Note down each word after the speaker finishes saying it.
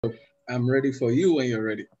I'm ready for you when you're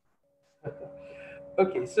ready.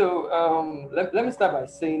 Okay, so let me start by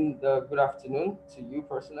saying good afternoon to you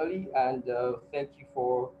personally, and thank you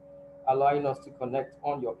for allowing us to connect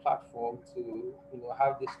on your platform to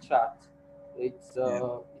have this chat. Yeah, It's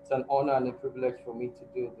an honor and a privilege for me to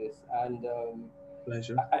do this, and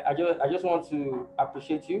pleasure. I just want to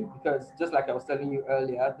appreciate you because just like I was telling you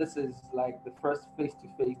earlier, this is like the first face to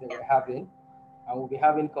face that we're having, and we'll be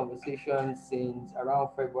having conversations since around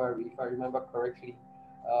February, if I remember correctly.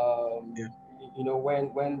 Um, Yeah.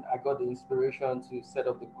 when I got the inspiration to set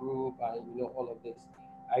up the group and all of this,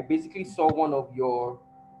 I basically saw one of your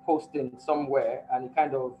posting somewhere, and it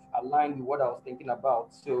kind of aligned with what I was thinking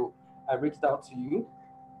about. So I reached out to you,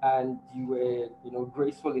 and you were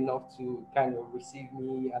graceful enough to kind of receive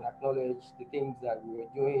me and acknowledge the things that we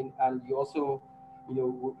were doing, and you also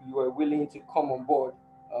you were willing to come on board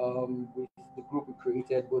with the group we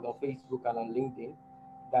created both on Facebook and on LinkedIn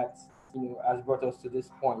that has brought us to this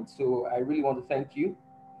point. So I really want to thank you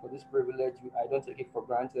for this privilege. I don't take it for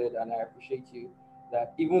granted, and I appreciate you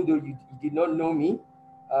that even though you did not know me,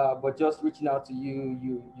 but just reaching out to you,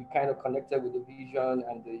 you kind of connected with the vision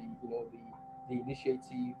and the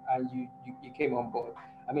initiative, and you came on board.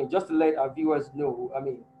 I mean, just to let our viewers know, I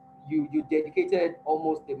mean, you dedicated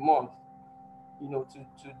almost a month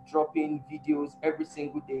to dropping videos every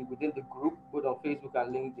single day within the group, both on Facebook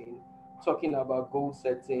and LinkedIn, talking about goal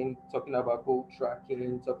setting, talking about goal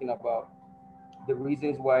tracking, talking about the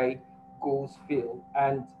reasons why goals fail.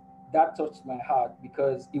 And that touched my heart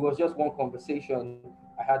because it was just one conversation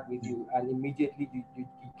I had with Yeah. you, and immediately you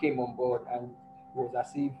came on board, and it was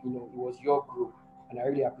as if it was your group, and I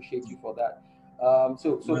really appreciate you for that.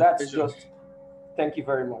 So My that's pleasure. just thank you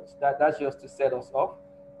very much. That's just to set us off.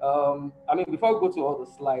 I mean, before I go to all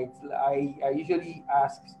the slides, I usually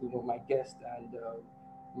ask my guest and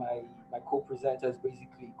my co-presenters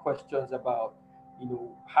basically questions about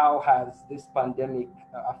how has this pandemic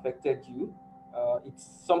affected you. It's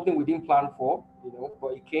something we didn't plan for,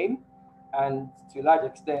 but it came, and to a large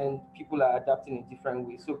extent, people are adapting in different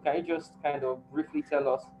ways. So can you just kind of briefly tell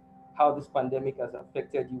us how this pandemic has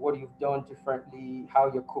affected you, what you've done differently, how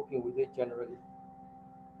you're coping with it generally?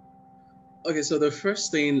 Okay, so the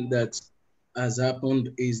first thing that has happened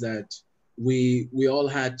is that we all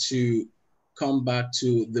had to come back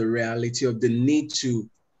to the reality of the need to,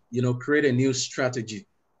 create a new strategy.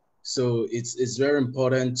 So it's very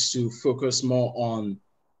important to focus more on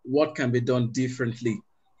what can be done differently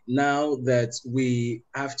now that we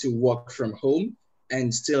have to work from home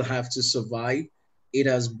and still have to survive. It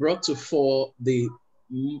has brought to fore the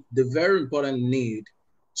very important need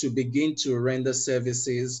to begin to render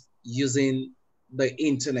services using the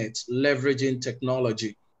internet, leveraging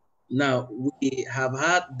technology. Now, we have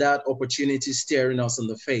had that opportunity staring us in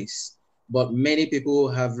the face, but many people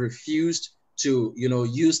have refused to,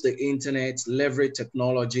 use the internet, leverage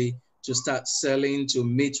technology to start selling, to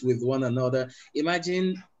meet with one another.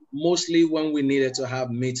 Imagine mostly when we needed to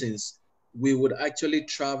have meetings, we would actually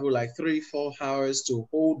travel like 3, 4 hours to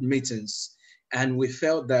hold meetings. And we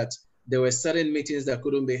felt that there were certain meetings that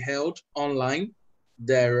couldn't be held online.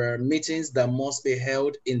 There are meetings that must be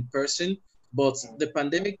held in person, but the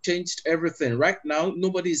pandemic changed everything. Right now,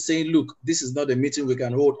 nobody is saying, look, this is not a meeting we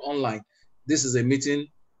can hold online. This is a meeting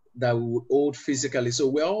that we would hold physically. So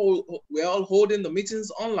we're all holding the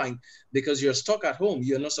meetings online because you're stuck at home.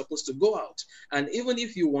 You're not supposed to go out. And even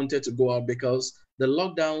if you wanted to go out, because the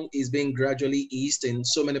lockdown is being gradually eased in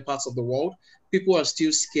so many parts of the world, people are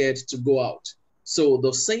still scared to go out. So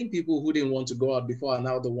the same people who didn't want to go out before are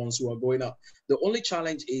now the ones who are going out. The only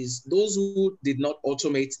challenge is those who did not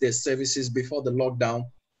automate their services before the lockdown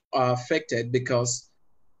are affected because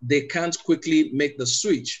they can't quickly make the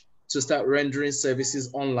switch to start rendering services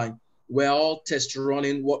online. We're all test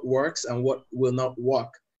running what works and what will not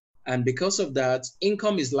work. And because of that,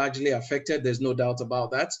 income is largely affected. There's no doubt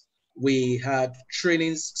about that. We had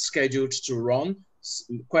trainings scheduled to run.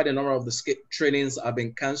 Quite a number of the trainings have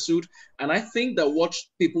been cancelled. And I think that what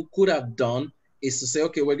people could have done is to say,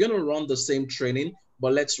 okay, we're going to run the same training,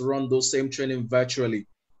 but let's run those same training virtually.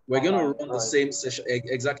 We're going Online, to run the right? same session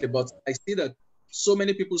exactly, but I see that so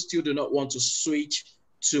many people still do not want to switch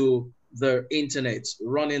to the internet,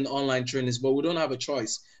 running online trainings, but we don't have a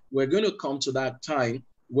choice. We're going to come to that time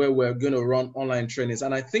where we're going to run online trainings.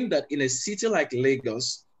 And I think that in a city like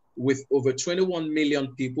Lagos, with over 21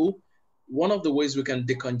 million people, one of the ways we can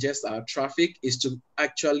decongest our traffic is to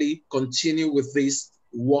actually continue with this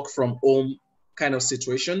work from home kind of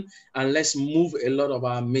situation. And let's move a lot of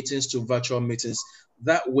our meetings to virtual meetings.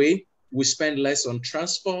 That way, we spend less on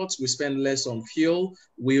transport, we spend less on fuel,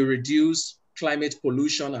 we reduce climate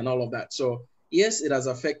pollution and all of that. So yes, it has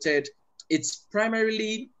affected it's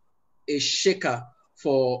primarily a shaker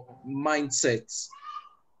for mindsets.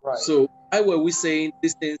 Right. So why were we saying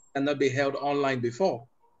these things cannot be held online before?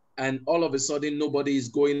 And all of a sudden, nobody is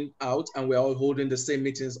going out and we're all holding the same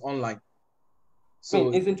meetings online. I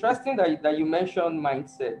mean, So it's interesting that you mentioned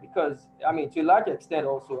mindset because, I mean, to a large extent,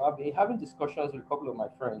 also, I've been having discussions with a couple of my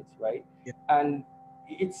friends, right? yeah, And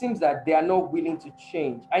it seems that they are not willing to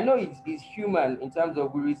change. I know it's human in terms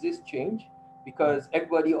of we resist change yeah, because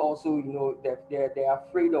everybody also, you know, they're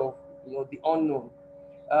afraid of, you know, the unknown.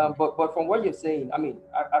 But from what you're saying, I mean,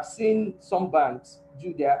 I've seen some banks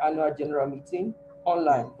do their annual general meeting yeah,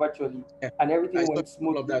 online, virtually, yeah. and I everything saw went all of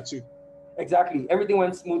smoothly. that too. Exactly. Everything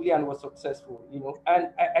went smoothly and was successful, you know. And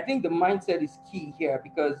I think the mindset is key here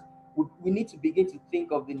because we need to begin to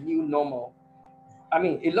think of the new normal. I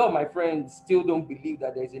mean, a lot of my friends still don't believe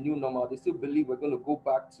that there's a new normal. They still believe we're going to go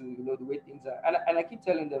back to, you know, the way things are. And I keep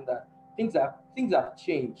telling them that things have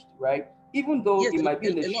changed, right? Even though Yes, it might be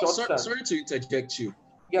in the a lot. short term. Sorry to interject you. A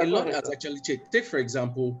Yeah, go lot ahead, has sir. actually changed. Take, for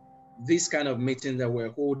example, this kind of meeting that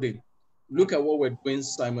we're holding. Look Mhm. at what we're doing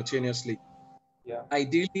simultaneously. Yeah.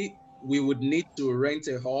 Ideally, we would need to rent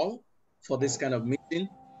a hall for this Mhm. kind of meeting.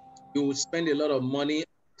 You would spend a lot of money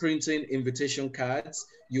printing invitation cards.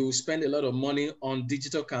 You will spend a lot of money on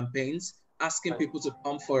digital campaigns, asking Right. people to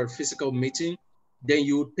come for a physical meeting. Then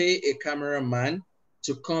you would pay a cameraman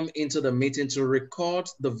to come into the meeting to record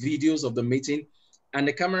the videos of the meeting. And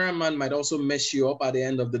the cameraman might also mess you up at the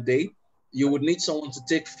end of the day. You would need someone to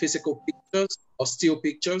take physical pictures or still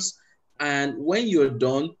pictures. And when you're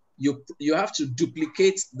done, you have to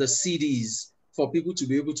duplicate the CDs for people to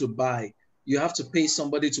be able to buy. You have to pay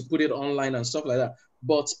somebody to put it online and stuff like that.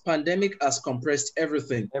 But pandemic has compressed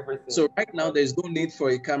everything. Everything. So right now there's no need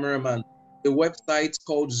for a cameraman. The website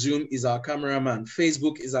called Zoom is our cameraman.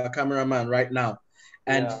 Facebook is our cameraman right now.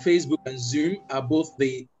 And Yeah. Facebook and Zoom are both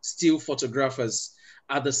the still photographers.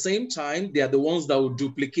 At the same time, they are the ones that will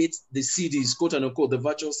duplicate the CDs, quote unquote, the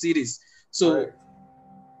virtual CDs. So Correct.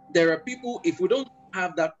 there are people, if we don't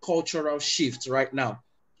have that cultural shift right now,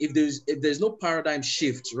 if there's no paradigm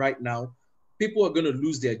shift right now, people are going to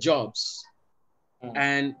lose their jobs. Mm.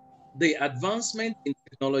 And the advancement in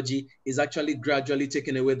technology is actually gradually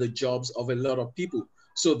taking away the jobs of a lot of people.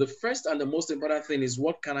 So the first and the most important thing is,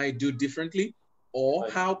 what can I do differently, or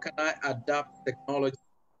Right. how can I adapt technology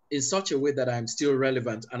in such a way that I'm still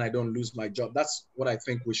relevant and I don't lose my job? That's what I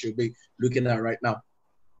think we should be looking at right now.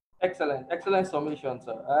 Excellent, excellent summation,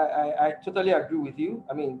 sir. I totally agree with you.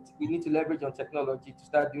 I mean, we need to leverage on technology to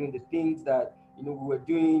start doing the things that, you know, we were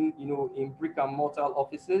doing, you know, in brick and mortar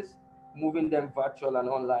offices, moving them virtual and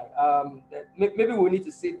online. Maybe we need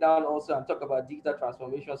to sit down also and talk about digital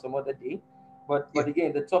transformation some other day. But Yeah.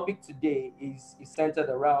 again, the topic today is centered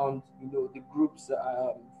around, you know, the group's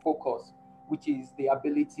focus, which is the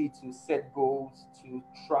ability to set goals, to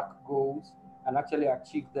track goals, and actually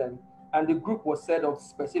achieve them. And the group was set up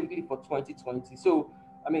specifically for 2020. So,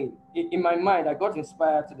 I mean, in my mind, I got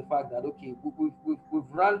inspired to the fact that, okay,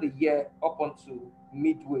 we've run the year up onto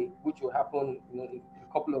midway, which will happen, you know, in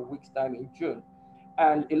a couple of weeks' time in June.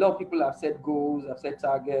 And a lot of people have set goals, have set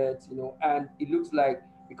targets, you know, and it looks like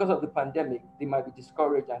because of the pandemic, they might be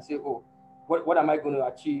discouraged and say, oh, what am I going to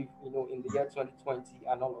achieve, you know, in the year 2020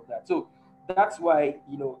 and all of that. So that's why,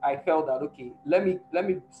 you know, I felt that, okay, let me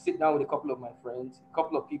sit down with a couple of my friends, a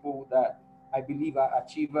couple of people that I believe are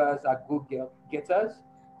achievers, are getters,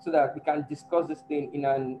 so that we can discuss this thing in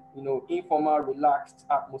an, you know, informal, relaxed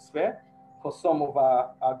atmosphere for some of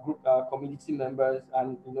our group, our community members,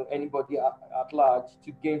 and, you know, anybody at large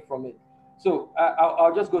to gain from it. So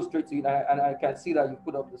I'll just go straight to it, and I can see that you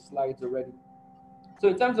put up the slides already. So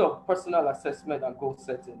in terms of personal assessment and goal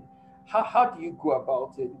setting, how do you go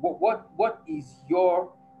about it? What is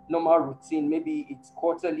your normal routine? Maybe it's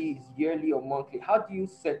quarterly, it's yearly or monthly. How do you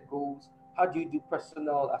set goals? How do you do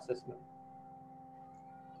personal assessment?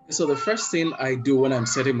 So the first thing I do when I'm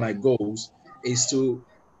setting my goals is to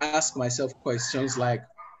ask myself questions like,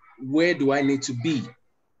 where do I need to be?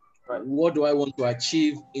 Right. What do I want to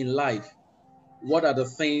achieve in life? What are the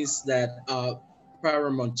things that are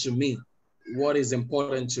paramount to me? What is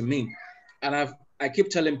important to me? And I keep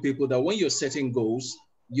telling people that when you're setting goals,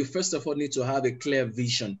 you first of all need to have a clear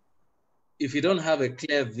vision. If you don't have a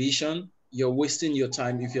clear vision, you're wasting your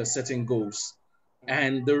time if you're setting goals.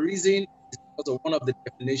 And the reason is because of one of the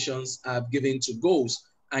definitions I've given to goals.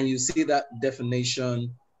 And you see that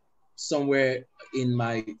definition somewhere in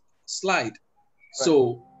my slide. Right.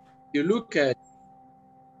 So you look at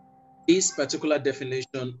this particular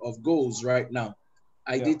definition of goals right now.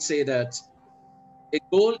 I Yeah. did say that a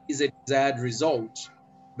goal is a desired result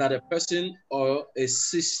that a person or a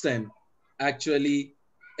system actually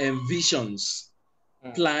envisions,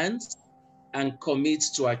 plans, and commits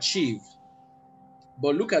to achieve.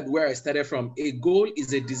 But look at where I started from. A goal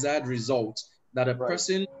is a desired result that a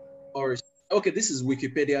person or, okay, this is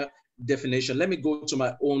Wikipedia definition. Let me go to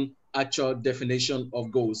my own actual definition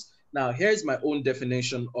of goals. Now, here's my own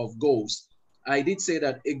definition of goals. I did say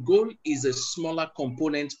that a goal is a smaller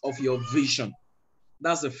component of your vision.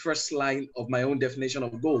 That's the first line of my own definition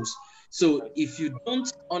of goals. So if you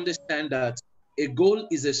don't understand that a goal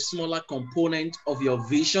is a smaller component of your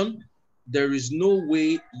vision, there is no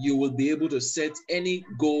way you will be able to set any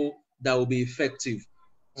goal that will be effective.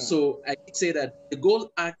 So I say that the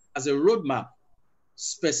goal acts as a roadmap,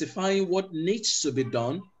 specifying what needs to be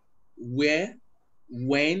done, where,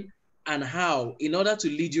 when, and how, in order to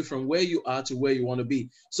lead you from where you are to where you want to be.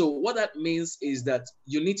 So what that means is that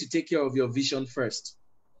you need to take care of your vision first.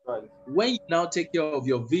 Right. When you now take care of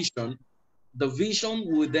your vision, the vision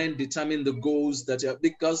will then determine the goals that you're,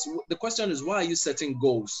 because the question is, why are you setting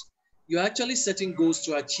goals? You're actually setting goals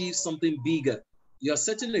to achieve something bigger. You're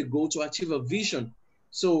setting a goal to achieve a vision.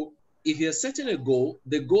 So if you're setting a goal,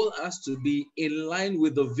 the goal has to be in line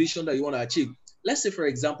with the vision that you want to achieve. Let's say, for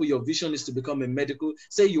example, your vision is to become a medical,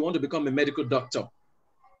 say you want to become a medical doctor.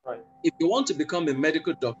 Right. If you want to become a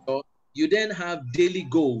medical doctor, you then have daily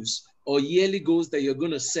goals or yearly goals that you're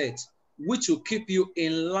going to set, which will keep you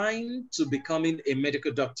in line to becoming a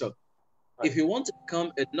medical doctor. Right. If you want to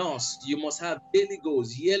become a nurse, you must have daily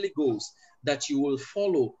goals, yearly goals that you will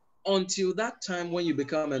follow until that time when you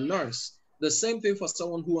become a nurse. The same thing for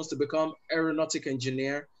someone who wants to become aeronautic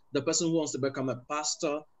engineer, the person who wants to become a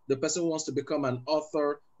pastor, the person who wants to become an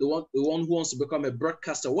author, the one who wants to become a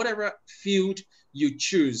broadcaster, whatever field you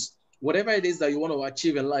choose, whatever it is that you want to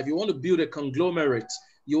achieve in life, you want to build a conglomerate,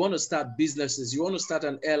 you want to start businesses, you want to start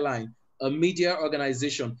an airline, a media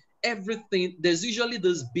organization, everything, there's usually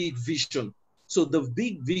this big vision. So the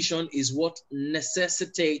big vision is what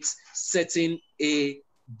necessitates setting a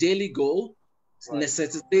daily goal,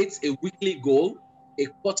 necessitates a weekly goal, a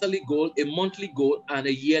quarterly goal, a monthly goal, and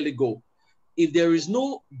a yearly goal. If there is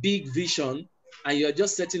no big vision and you're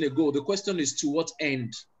just setting a goal, the question is to what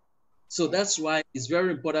end? So that's why it's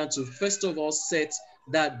very important to first of all set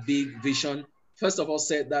that big vision, first of all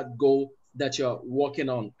set that goal that you're working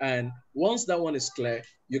on. And once that one is clear,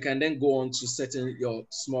 you can then go on to setting your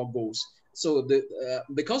small goals. So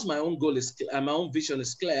because my own goal is clear, my own vision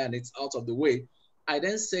is clear and it's out of the way, I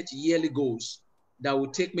then set yearly goals that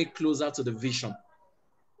will take me closer to the vision.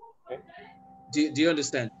 Okay. Do you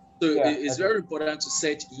understand? So yeah, it's very important to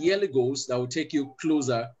set yearly goals that will take you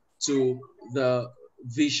closer to the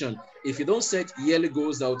vision. If you don't set yearly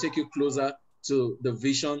goals that will take you closer to the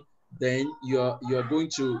vision, then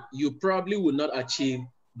you probably will not achieve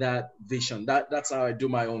that vision. That's how I do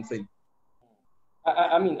my own thing.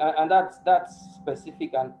 I mean, and that's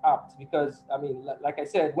specific and apt because, I mean, like I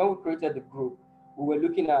said, when we created the group, we were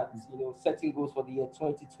looking at, setting goals for the year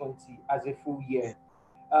 2020 as a full year.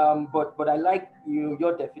 But I like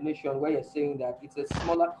your definition where you're saying that it's a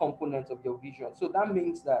smaller component of your vision. So that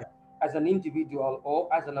means that as an individual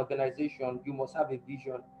or as an organization, you must have a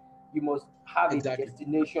vision. You must have a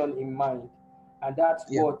destination in mind. And that's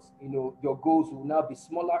what, your goals will now be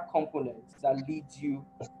smaller components that lead you,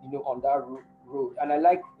 on that road. And I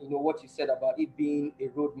like, what you said about it being a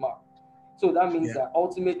roadmap. So that means that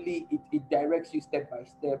ultimately it directs you step by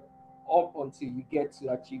step up until you get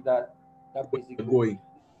to achieve that basic goal.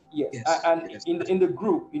 Yes. And in the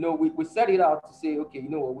group, we set it out to say, okay,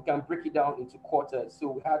 we can break it down into quarters. So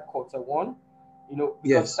we had quarter one, because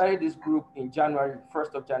we started this group in January,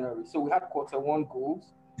 1st of January. So we had quarter one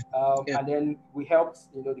goals. And then we helped,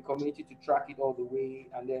 the community to track it all the way.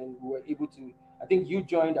 And then we were able to, I think you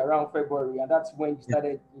joined around February, and that's when you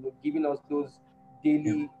started, giving us those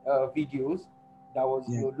daily videos that was,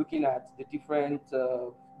 looking at the different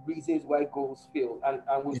reasons why goals fail. And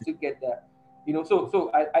we'll still get that.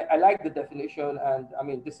 So I like the definition, and I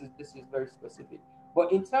mean, this is very specific.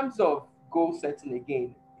 But in terms of goal setting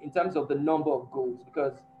again, in terms of the number of goals,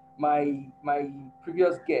 because my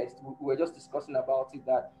previous guest, we were just discussing about it,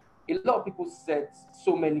 that a lot of people set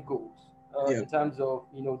so many goals in terms of,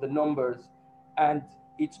 the numbers. And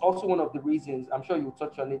it's also one of the reasons, I'm sure you'll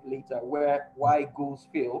touch on it later, why goals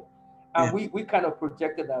fail. And we kind of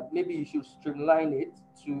projected that maybe you should streamline it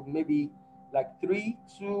to maybe like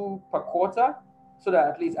 3-2 per quarter, so that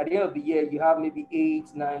at least at the end of the year, you have maybe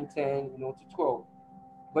 8, 9, 10, to 12.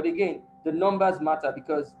 But again, the numbers matter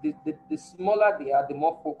because the smaller they are, the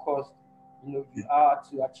more focused, you are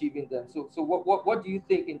to achieving them. So what do you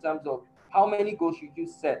think in terms of how many goals should you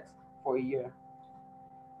set for a year?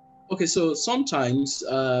 Okay, so sometimes,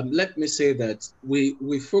 let me say that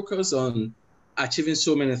we focus on achieving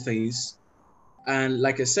so many things. And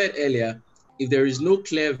like I said earlier, if there is no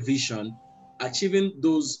clear vision, achieving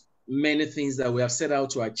those many things that we have set out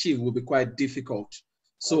to achieve will be quite difficult.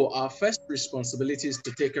 So our first responsibility is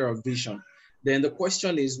to take care of vision. Then the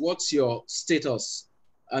question is, what's your status?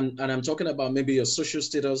 And I'm talking about maybe your social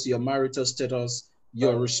status, your marital status,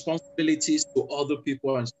 your responsibilities to other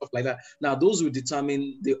people and stuff like that. Now, those will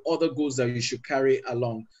determine the other goals that you should carry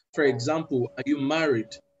along. For example, are you married?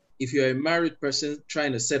 If you're a married person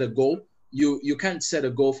trying to set a goal, you can't set a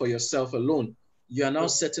goal for yourself alone. You are now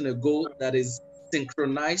setting a goal that is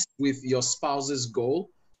synchronized with your spouse's goal.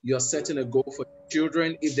 You're setting a goal for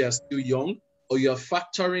children if they're still young, or you're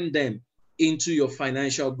factoring them into your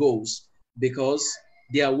financial goals, because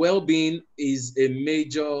their well-being is a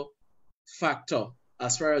major factor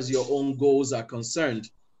as far as your own goals are concerned,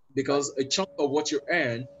 because a chunk of what you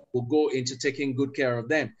earn will go into taking good care of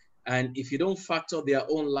them. And if you don't factor their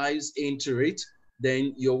own lives into it,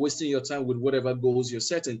 then you're wasting your time with whatever goals you're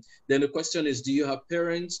setting. Then the question is, do you have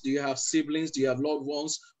parents? Do you have siblings? Do you have loved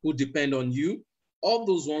ones who depend on you? All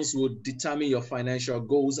those ones will determine your financial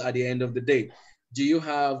goals at the end of the day. Do you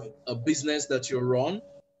have a business that you run?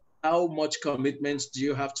 How much commitment do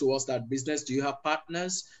you have towards that business? Do you have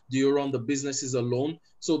partners? Do you run the businesses alone?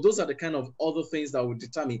 So those are the kind of other things that will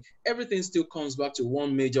determine. Everything still comes back to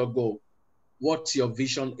one major goal. What's your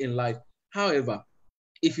vision in life? However,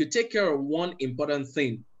 if you take care of one important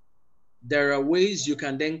thing, there are ways you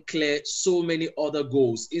can then clear so many other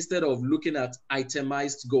goals instead of looking at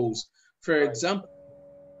itemized goals. For example,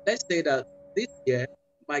 let's say that this year,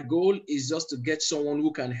 my goal is just to get someone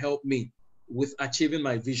who can help me with achieving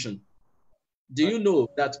my vision. Do you know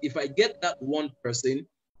that if I get that one person,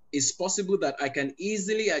 it's possible that I can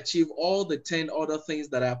easily achieve all the 10 other things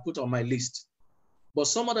that I put on my list? But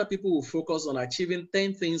some other people will focus on achieving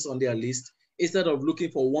 10 things on their list instead of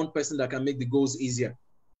looking for one person that can make the goals easier.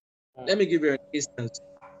 Let me give you an instance.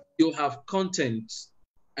 You have content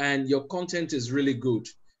and your content is really good,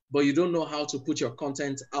 but you don't know how to put your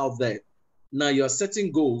content out there. Now you're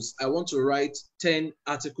setting goals. I want to write 10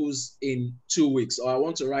 articles in 2 weeks, or I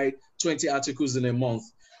want to write 20 articles in a month.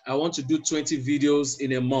 I want to do 20 videos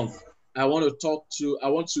in a month.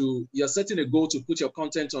 You're setting a goal to put your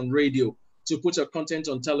content on radio, to put your content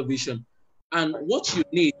on television. And what you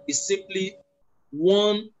need is simply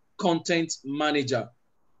one content manager.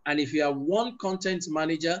 And if you have one content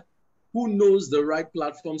manager who knows the right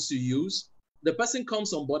platforms to use, the person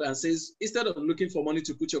comes on board and says, instead of looking for money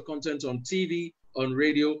to put your content on TV, on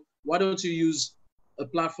radio, why don't you use a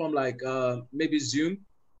platform like maybe Zoom,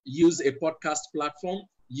 use a podcast platform,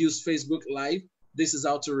 use Facebook Live. This is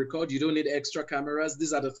how to record. You don't need extra cameras.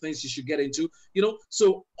 These are the things you should get into.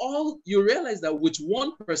 So you realize that with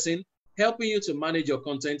one person helping you to manage your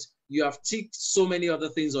content, you have ticked so many other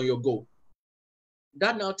things on your goal.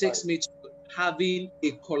 That now takes me to having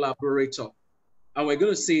a collaborator. And we're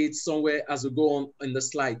going to see it somewhere as we go on in the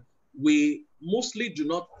slide. We mostly do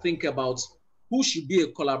not think about who should be a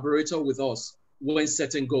collaborator with us when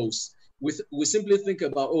setting goals. We simply think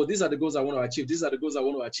about, oh, these are the goals I want to achieve. These are the goals I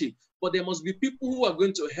want to achieve. But there must be people who are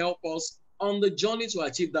going to help us on the journey to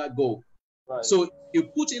achieve that goal. Right. So you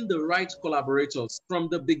put in the right collaborators from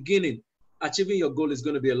the beginning, achieving your goal is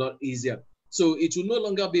going to be a lot easier. So it will no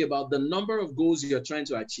longer be about the number of goals you're trying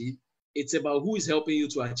to achieve. It's about who is helping you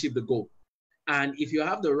to achieve the goal. And if you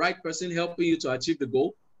have the right person helping you to achieve the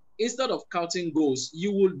goal, instead of counting goals,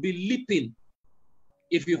 you will be leaping.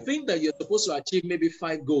 If you think that you're supposed to achieve maybe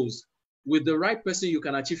 5 goals, with the right person, you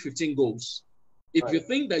can achieve 15 goals. If you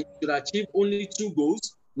think that you should achieve only 2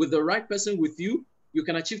 goals, with the right person with you, you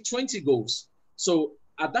can achieve 20 goals. So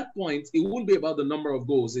at that point, it won't be about the number of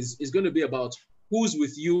goals. It's going to be about who's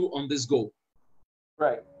with you on this goal.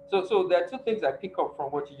 Right. So there are 2 things I pick up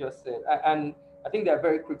from what you just said. And I think they're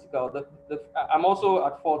very critical. I'm also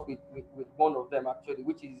at fault with one of them, actually,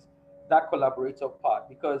 which is that collaborator part,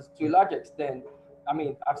 because to a large extent, I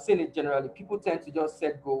mean, I've seen it generally. People tend to just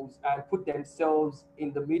set goals and put themselves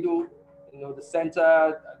in the middle, the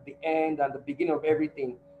center, the end, and the beginning of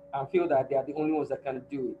everything, and feel that they are the only ones that can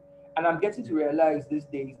do it. And I'm getting to realize these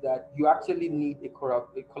days that you actually need a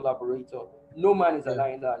collaborator. No man is an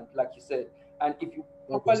island, like you said. And if you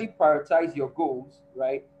properly prioritize your goals,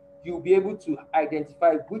 right, you'll be able to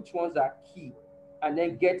identify which ones are key and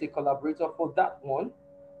then get a collaborator for that one.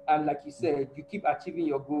 And like you said, you keep achieving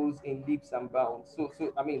your goals in leaps and bounds. So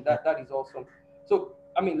I mean, that is awesome. So,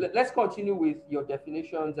 I mean, let's continue with your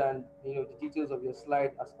definitions and, the details of your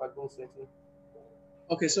slide as per goal setting.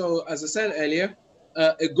 Okay, so as I said earlier,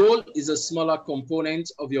 a goal is a smaller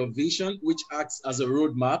component of your vision, which acts as a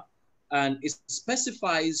roadmap. and it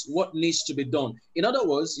specifies what needs to be done. In other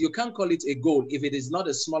words, you can't call it a goal if it is not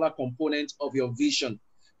a smaller component of your vision.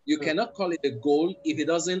 You cannot call it a goal if it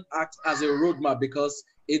doesn't act as a roadmap, because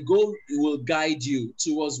a goal will guide you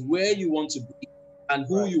towards where you want to be and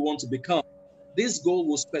who you want to become. This goal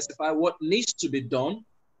will specify what needs to be done.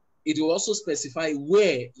 It will also specify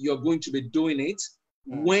where you're going to be doing it,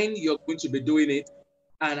 when you're going to be doing it,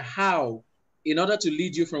 and how, in order to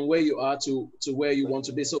lead you from where you are to where you want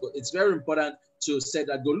to be. So it's very important to set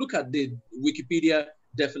that goal. Look at the Wikipedia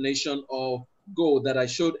definition of goal that I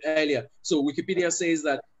showed earlier. So Wikipedia says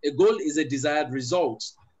that a goal is a desired result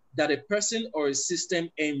that a person or a system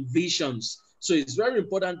envisions. So it's very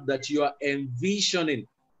important that you are envisioning.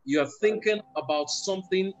 You are thinking about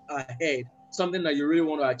something ahead, something that you really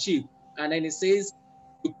want to achieve. And then it says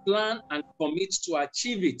to plan and commit to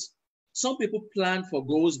achieve it. Some people plan for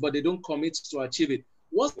goals, but they don't commit to achieve it.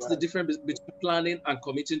 What's the difference between planning and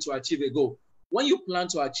committing to achieve a goal? When you plan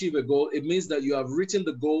to achieve a goal, it means that you have written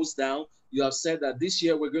the goals down. You have said that this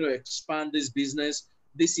year we're going to expand this business.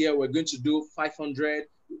 This year we're going to do 500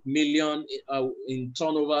 million in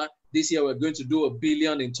turnover. This year we're going to do 1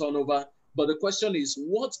 billion in turnover. But the question is,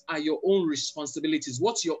 what are your own responsibilities?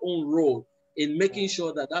 What's your own role in making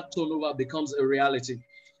sure that that turnover becomes a reality?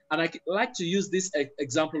 And I like to use this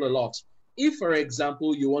example a lot. If, for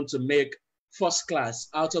example, you want to make first class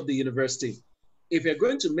out of the university, if you're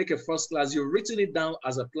going to make a first class, you've written it down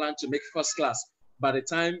as a plan to make first class by the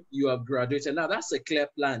time you have graduated. Now, that's a clear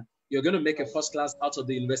plan. You're going to make a first class out of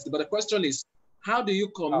the university. But the question is, how do you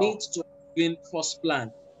commit to being first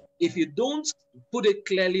plan? If you don't put it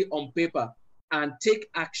clearly on paper and take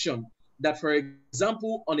action, that, for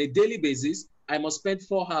example, on a daily basis, I must spend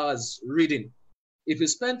 4 hours reading. If you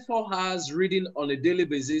spend 4 hours reading on a daily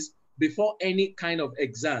basis before any kind of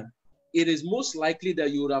exam, it is most likely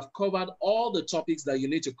that you would have covered all the topics that you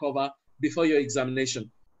need to cover before your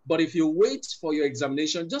examination. But if you wait for your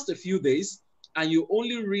examination just a few days and you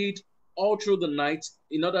only read all through the night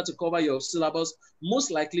in order to cover your syllabus,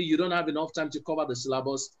 most likely you don't have enough time to cover the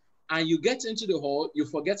syllabus, and you get into the hall, you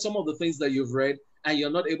forget some of the things that you've read, and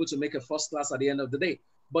you're not able to make a first class at the end of the day.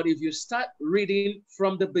 But if you start reading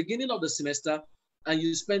from the beginning of the semester and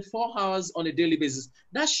you spend 4 hours on a daily basis,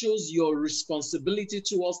 that shows your responsibility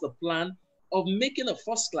towards the plan of making a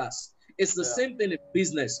first class. It's the same thing in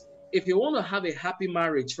business. If you want to have a happy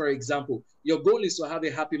marriage, for example, your goal is to have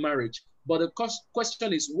a happy marriage. But the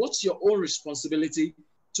question is, what's your own responsibility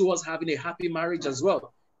towards having a happy marriage as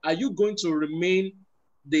well? Are you going to remain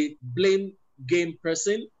the blame game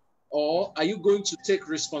person, or are you going to take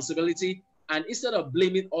responsibility, and instead of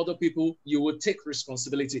blaming other people, you will take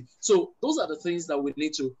responsibility? So those are the things that we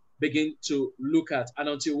need to begin to look at. And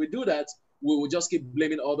until we do that, we will just keep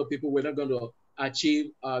blaming other people. We're not going to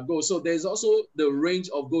achieve our goals. So there's also the range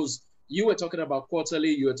of goals. You were talking about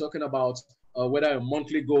quarterly, you were talking about whether a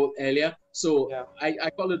monthly goal earlier. So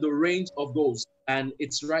I call it the range of goals. And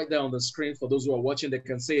it's right there on the screen for those who are watching. They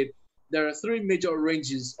can see it. There are 3 major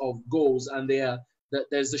ranges of goals, and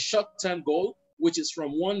there's the short-term goal, which is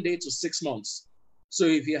from 1 day to 6 months. So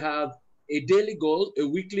if you have a daily goal, a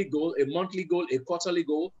weekly goal, a monthly goal, a quarterly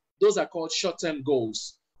goal, those are called short-term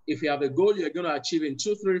goals. If you have a goal you're going to achieve in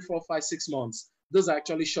 2, 3, 4, 5, 6 months, those are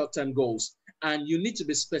actually short-term goals. And you need to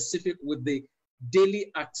be specific with the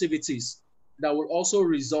daily activities that will also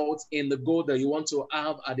result in the goal that you want to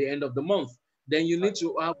have at the end of the month. Then you need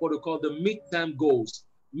to have what we call the midterm goals.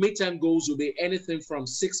 Midterm goals will be anything from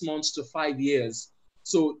 6 months to 5 years.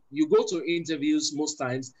 So you go to interviews most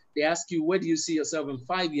times, they ask you, where do you see yourself in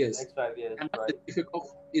 5 years? Next 5 years, and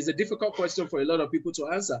it's a difficult question for a lot of people to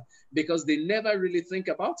answer, because they never really think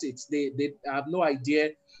about it. They have no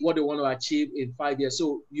idea what they want to achieve in 5 years.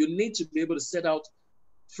 So you need to be able to set out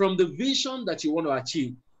from the vision that you want to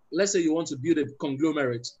achieve. Let's say you want to build a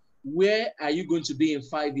conglomerate. Where are you going to be in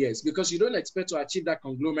 5 years? Because you don't expect to achieve that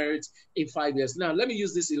conglomerate in 5 years. Now, let me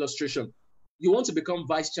use this illustration. You want to become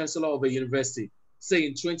vice chancellor of a university, say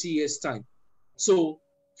in 20 years' time. So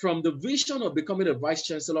from the vision of becoming a vice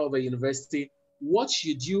chancellor of a university, what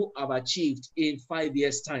should you have achieved in 5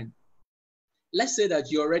 years' time? Let's say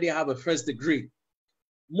that you already have a first degree.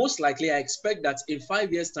 Most likely, I expect that in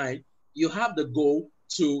 5 years' time, you have the goal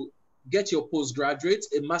to get your postgraduate,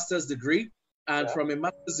 a master's degree, and from a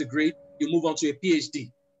master's degree, you move on to a PhD.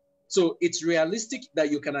 So it's realistic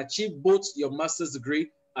that you can achieve both your master's degree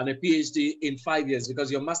and a PhD in 5 years,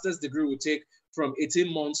 because your master's degree will take from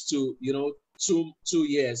 18 months to, 2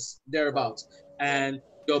 years, thereabouts. And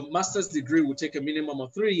your master's degree will take a minimum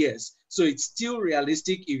of 3 years. So it's still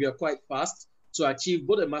realistic, if you're quite fast, to achieve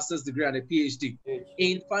both a master's degree and a PhD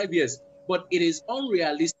in 5 years. But it is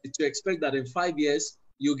unrealistic to expect that in 5 years,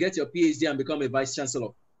 you get your PhD and become a vice chancellor.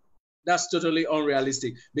 That's totally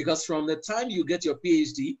unrealistic, because from the time you get your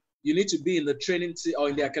PhD, you need to be in the training or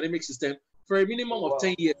in the academic system for a minimum of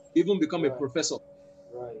 10 years to even become a professor.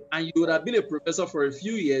 Right. And you would have been a professor for a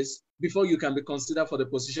few years before you can be considered for the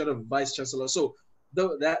position of vice chancellor. So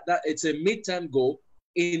that it's a midterm goal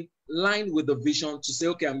in line with the vision to say,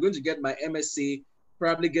 okay, I'm going to get my MSc,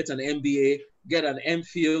 probably get an MBA, get an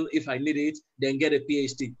MPhil if I need it, then get a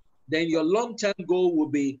PhD. Then your long-term goal will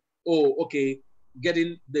be, oh, okay,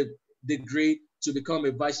 getting the degree to become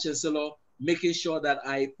a vice chancellor, making sure that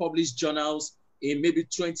I publish journals in maybe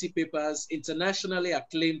 20 papers, internationally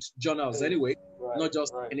acclaimed journals anyway, not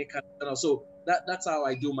just any kind of journal. So that's how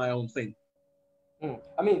I do my own thing.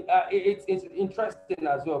 I mean, it's interesting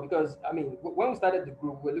as well, because I mean, when we started the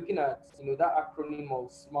group, we're looking at that acronym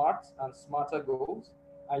of SMART and SMARTer goals,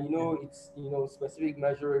 and it's specific,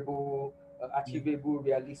 measurable, achievable,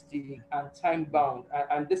 realistic, and time bound,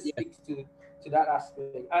 and this speaks to that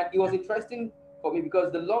aspect. And it was interesting for me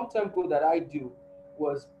because the long term goal that I do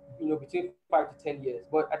was between 5 to 10 years,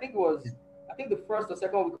 but I think the first or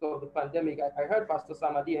second week of the pandemic, I heard Pastor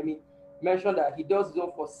Sam Adeyemi mentioned that he does his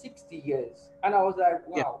own for 60 years. And I was like,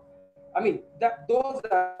 wow. I mean, those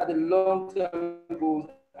are the long-term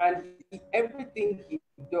goals. And everything he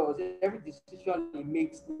does, every decision he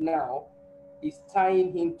makes now is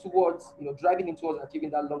tying him towards, driving him towards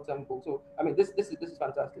achieving that long-term goal. So, I mean, this is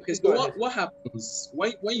fantastic. Okay, so what happens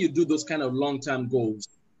when you do those kind of long-term goals?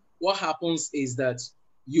 What happens is that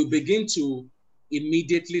you begin to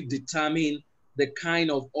immediately determine the kind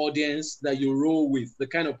of audience that you roll with, the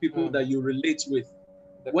kind of people that you relate with.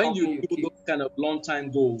 When you do those kind of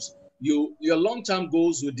long-term goals, your long-term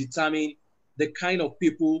goals will determine the kind of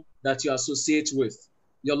people that you associate with.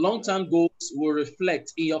 Your long-term goals will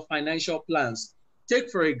reflect in your financial plans. Take,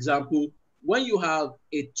 for example, when you have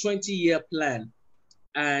a 20-year plan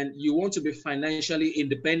and you want to be financially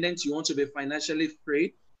independent, you want to be financially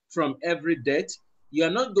free from every debt, you are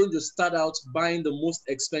not going to start out buying the most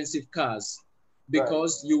expensive cars,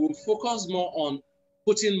 because you will focus more on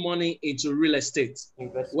putting money into real estate,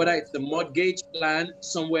 whether it's a mortgage plan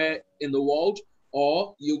somewhere in the world,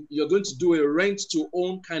 or you're going to do a rent to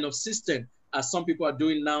own kind of system, as some people are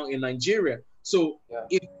doing now in Nigeria. So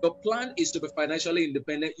if your plan is to be financially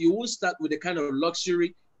independent, you won't start with a kind of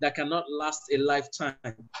luxury that cannot last a lifetime.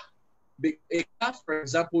 A car, for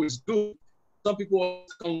example, is good. Some people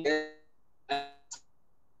come there,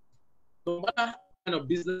 no matter kind of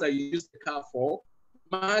business that you use the car for,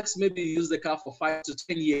 max maybe you use the car for 5 to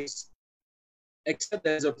 10 years. Except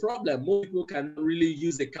there's a problem. Most people can really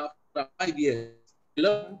use the car for 5 years. They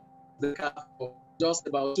love the car for just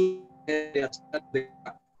about 2 years.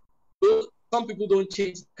 So some people don't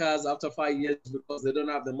change cars after 5 years because they don't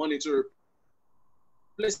have the money to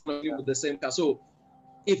replace them with the same car. So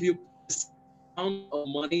if you put the amount of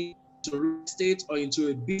money to real estate or into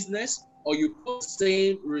a business, or you put the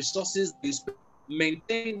same resources you spend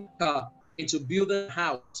maintain a car into building a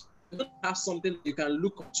house, you don't have something you can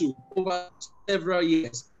look up to over several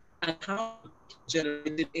years and how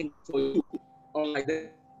generated income for you, or like the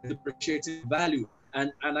depreciating value.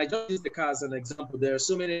 And I just use the car as an example. There are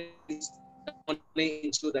so many things that money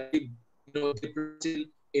into that depreciating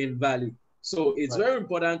in value. So it's very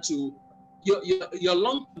important to your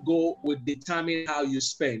long goal will determine how you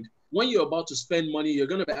spend. When you're about to spend money, you're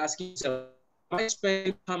going to be asking yourself, am I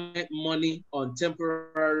spending permanent money on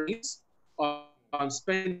temporary things, or I'm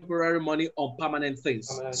spending temporary money on permanent things?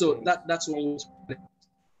 That's one way.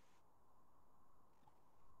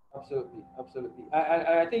 Absolutely. And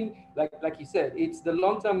I think, like you said, it's the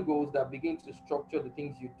long-term goals that begin to structure the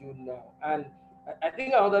things you do now. And I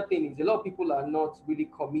think another thing is a lot of people are not really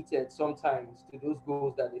committed sometimes to those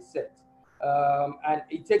goals that they set. And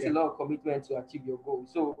it takes a lot of commitment to achieve your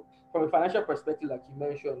goals. So from a financial perspective, like you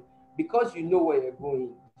mentioned, because you know where you're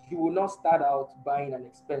going, you will not start out buying an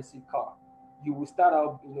expensive car. You will start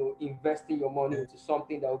out, investing your money into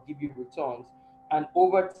something that will give you returns. And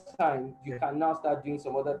over time, you can now start doing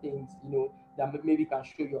some other things, that maybe can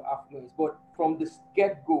show your affluence. But from the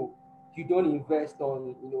get-go, you don't invest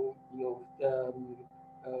on,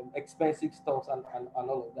 expensive stuff and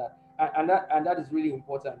all of that. And that is really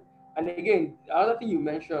important. And again, another thing you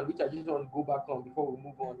mentioned, which I just want to go back on before we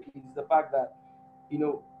move on, is the fact that,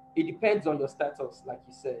 it depends on your status, like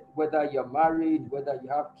you said, whether you're married, whether you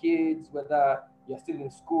have kids, whether you're still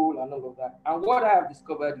in school and all of that. And what I have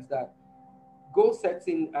discovered is that goal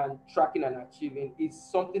setting and tracking and achieving is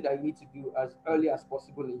something that you need to do as early as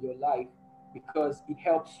possible in your life, because it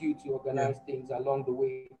helps you to organize things along the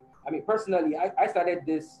way. I mean, personally, I started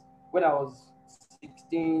this when I was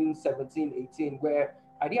 16, 17, 18, where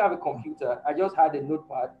I didn't have a computer. I just had a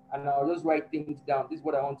notepad, and I'll just write things down. This is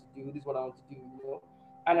what I want to do. This is what I want to do.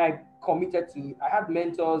 And I committed to it. I had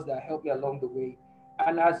mentors that helped me along the way.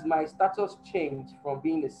 And as my status changed from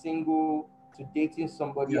being a single to dating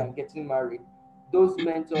somebody and getting married, those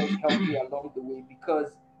mentors helped me along the way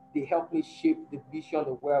because they helped me shape the vision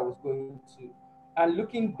of where I was going to. And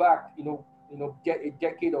looking back, a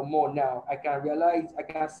decade or more now, I can realize, I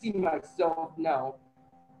can see myself now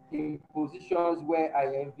in positions where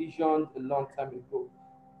I envisioned a long time ago.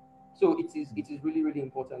 So it is really, really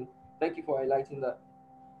important. Thank you for highlighting that.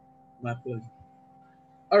 My pleasure.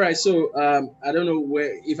 All right, so I don't know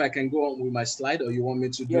if I can go on with my slide, or you want me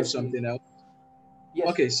to do something else. Yes.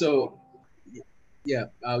 Okay, so yeah,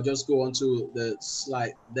 I'll just go on to the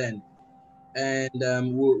slide then, and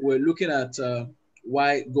we're looking at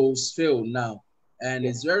why goals fail now, and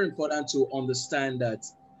it's very important to understand that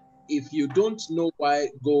if you don't know why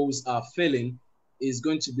goals are failing, it's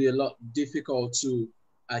going to be a lot difficult to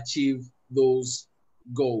achieve those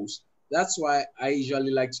goals. That's why I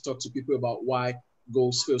usually like to talk to people about why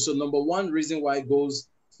goals fail. So number one reason why goals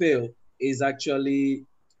fail is actually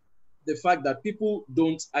the fact that people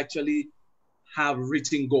don't actually have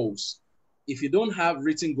written goals. If you don't have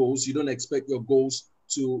written goals, you don't expect your goals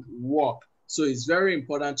to work. So it's very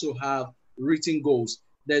important to have written goals.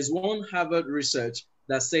 There's one Harvard research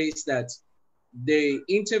that says that they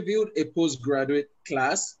interviewed a postgraduate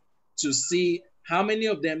class to see how many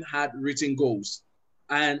of them had written goals.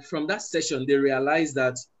 And from that session, they realized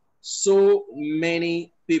that so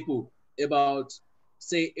many people, about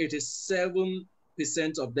say 87%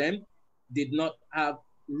 of them, did not have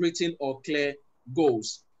written or clear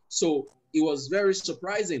goals. So it was very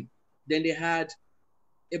surprising. Then they had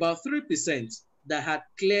about 3% that had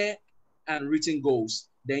clear and written goals.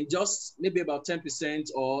 Then just maybe about 10%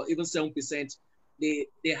 or even 7%, they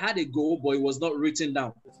had a goal, but it was not written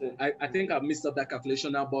down. I think I've missed up that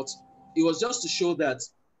calculation now, but it was just to show that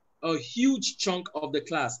a huge chunk of the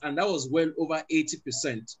class, and that was well over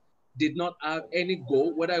 80%, did not have any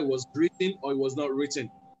goal, whether it was written or it was not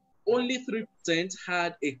written. Only 3%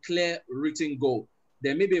 had a clear written goal.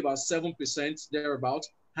 Then maybe about 7% thereabout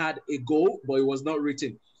had a goal, but it was not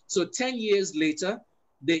written. So 10 years later,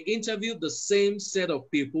 they interviewed the same set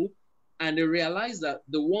of people, and they realized that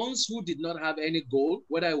the ones who did not have any goal,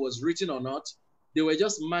 whether it was written or not, they were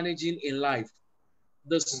just managing in life.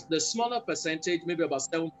 The smaller percentage, maybe about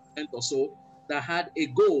 7% or so, that had a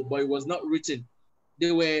goal, but it was not written.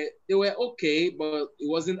 They were okay, but it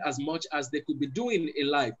wasn't as much as they could be doing in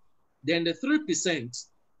life. Then the 3%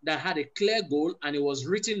 that had a clear goal and it was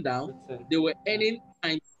written down, they were earning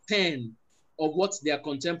times 10 of what their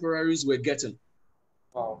contemporaries were getting.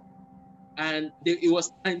 Wow. And it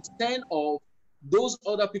was times 10 of those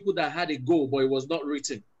other people that had a goal, but it was not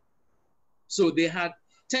written. So they had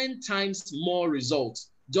 10 times more results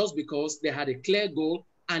just because they had a clear goal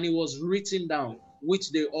and it was written down,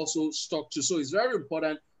 which they also stuck to. So it's very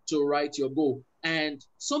important to write your goal. And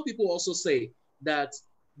some people also say that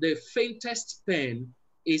the faintest pen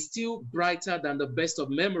is still brighter than the best of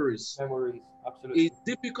memories. Memories, absolutely. It's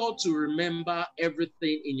difficult to remember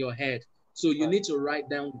everything in your head. So you need to write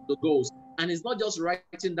down the goals. And it's not just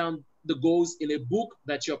writing down the goals in a book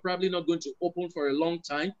that you're probably not going to open for a long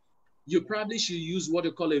time. You probably should use what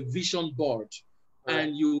you call a vision board.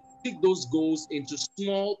 And you stick those goals into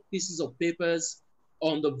small pieces of papers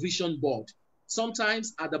on the vision board.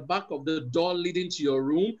 Sometimes at the back of the door leading to your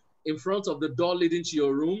room, in front of the door leading to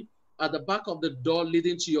your room, at the back of the door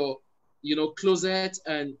leading to your, closet,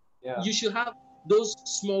 and you should have those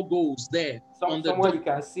small goals there. Somewhere you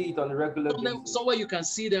can see it on a regular basis. Somewhere you can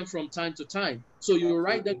see them from time to time. So you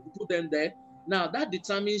write them, put them there. Now that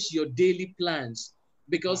determines your daily plans.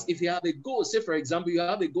 Because if you have a goal, say for example, you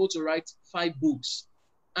have a goal to write 5 books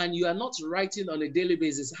and you are not writing on a daily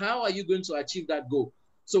basis, how are you going to achieve that goal?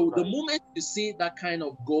 So the moment you see that kind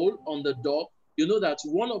of goal on the door, you know that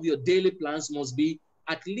one of your daily plans must be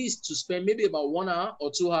at least to spend maybe about 1 hour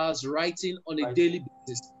or 2 hours writing on a daily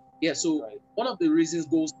basis. Yeah, so one of the reasons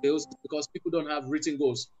goals fails is because people don't have written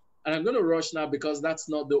goals. And I'm going to rush now because that's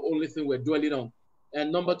not the only thing we're dwelling on.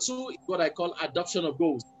 And number 2 is what I call adoption of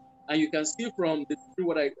goals. And you can see from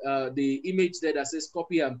the image there that says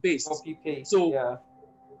copy and paste. Copy, paste. So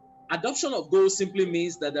adoption of goals simply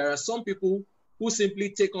means that there are some people who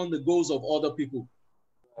simply take on the goals of other people.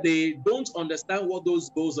 They don't understand what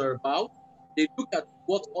those goals are about. They look at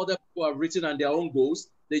what other people have written and their own goals.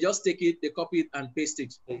 They just take it, they copy it and paste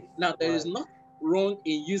it. Now, there is nothing wrong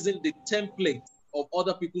in using the template of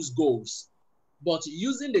other people's goals. But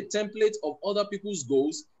using the template of other people's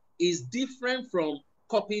goals is different from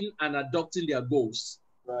copying and adopting their goals.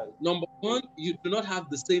 Right. Number one, you do not have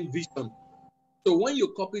the same vision. So when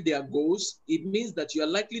you copy their goals, it means that you are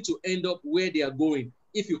likely to end up where they are going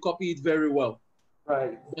if you copy it very well.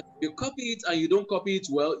 Right. But if you copy it and you don't copy it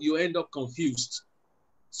well, you end up confused.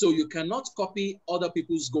 So you cannot copy other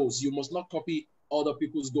people's goals. You must not copy other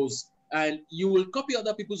people's goals. And you will copy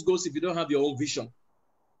other people's goals if you don't have your own vision.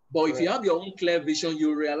 But if you have your own clear vision,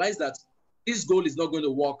 you realize that this goal is not going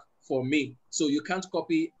to work for me. So you can't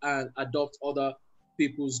copy and adopt other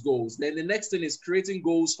people's goals. Then the next thing is creating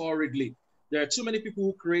goals hurriedly. There are too many people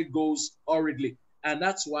who create goals hurriedly, and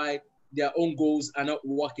that's why their own goals are not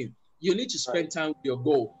working. You need to spend time with your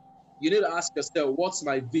goal. You need to ask yourself, what's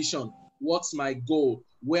my vision? What's my goal?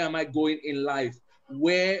 Where am I going in life?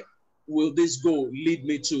 Where will this goal lead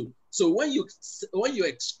me to? So when you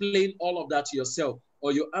explain all of that to yourself,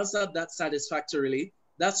 or you answer that satisfactorily,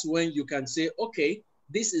 that's when you can say, okay,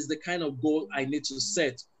 this is the kind of goal I need to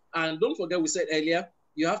set. And don't forget, we said earlier,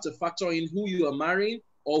 you have to factor in who you are marrying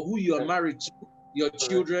or who you are married to, your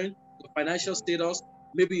children, your financial status,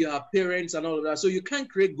 maybe you have parents and all of that. So you can't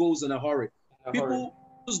create goals in a hurry. People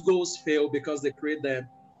whose goals fail because they create them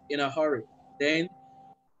in a hurry. Then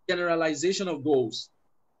generalization of goals.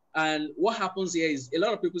 And what happens here is a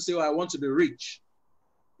lot of people say, oh, I want to be rich.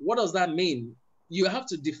 What does that mean? You have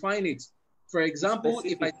to define it. For example,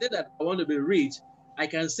 if I say that I want to be rich, I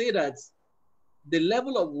can say that the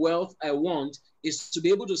level of wealth I want is to be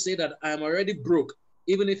able to say that I'm already broke,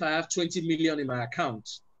 even if I have 20 million in my account.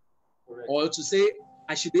 Correct. Or to say,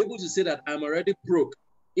 I should be able to say that I'm already broke,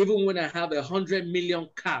 even when I have 100 million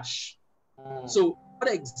cash. So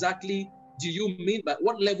what exactly do you mean by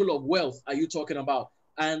what level of wealth are you talking about?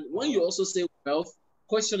 And when you also say wealth,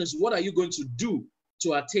 question is, what are you going to do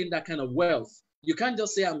to attain that kind of wealth? You can't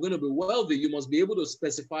just say, I'm going to be wealthy. You must be able to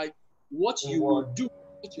specify what you will do,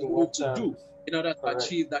 what you hope to do in order to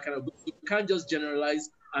achieve that kind of goal. You can't just generalize,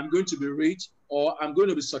 I'm going to be rich or I'm going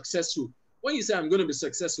to be successful. When you say I'm going to be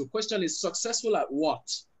successful, question is successful at what?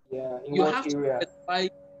 Yeah, you have to specify,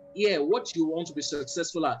 what you want to be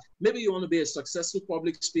successful at. Maybe you want to be a successful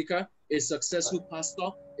public speaker, a successful pastor,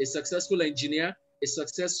 a successful engineer, a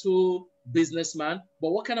successful businessman.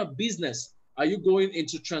 But what kind of business? Are you going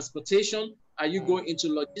into transportation? Are you going into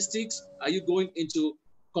logistics? Are you going into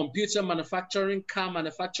computer manufacturing, car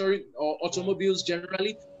manufacturing, or automobiles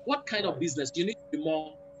generally? What kind of business? You need to be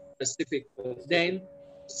more specific. Then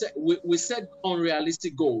we set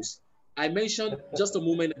unrealistic goals. I mentioned just a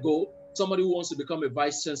moment ago somebody who wants to become a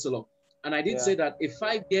vice chancellor, and I did say that a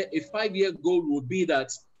five-year goal would be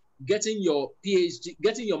that getting your PhD,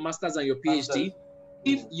 getting your master's and your PhD,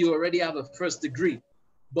 if you already have a first degree.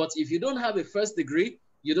 But if you don't have a first degree,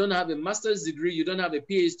 you don't have a master's degree, you don't have a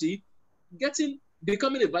PhD,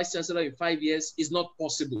 becoming a vice chancellor in 5 years is not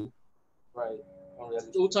possible. Right.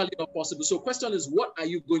 Totally not possible. So question is, what are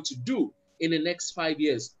you going to do in the next 5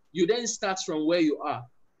 years? You then start from where you are.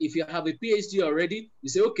 If you have a PhD already, you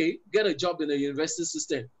say, okay, get a job in the university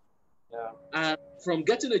system. Yeah. And from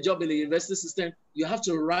getting a job in the university system, you have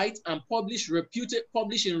to write and publish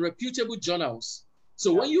in reputable journals.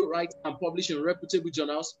 So when you write and publish in reputable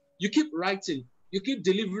journals, you keep writing, you keep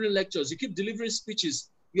delivering lectures, you keep delivering speeches.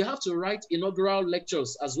 You have to write inaugural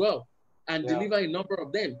lectures as well and deliver a number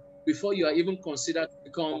of them before you are even considered to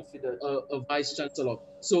become a vice chancellor.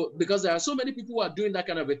 So because there are so many people who are doing that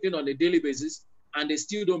kind of a thing on a daily basis and they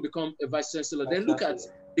still don't become a vice chancellor, then look at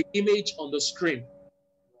the image on the screen.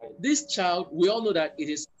 Right. This child, we all know that it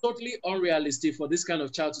is totally unrealistic for this kind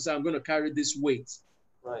of child to say, I'm going to carry this weight.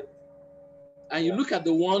 Right. And you look at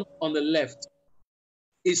the one on the left,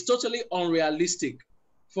 it's totally unrealistic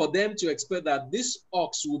for them to expect that this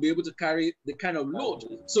ox will be able to carry the kind of load.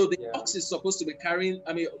 So the ox is supposed to be carrying,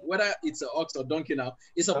 I mean, whether it's an ox or donkey now,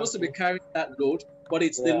 it's supposed to be carrying that load, but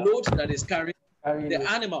it's the load that is carrying the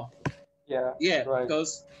animal. Yeah, right.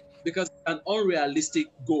 because an unrealistic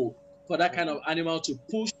goal for that kind of animal to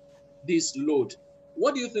push this load.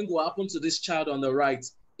 What do you think will happen to this child on the right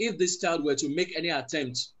if this child were to make any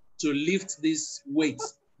attempt to lift this weight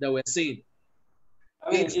that we're seeing?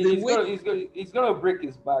 I mean, it's going to break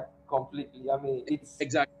his back completely. I mean, it's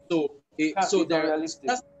exactly so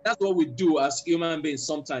that's what we do as human beings.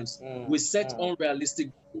 Sometimes we set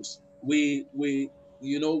unrealistic goals. We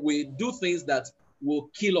do things that will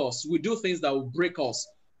kill us. We do things that will break us.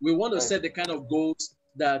 We want to set the kind of goals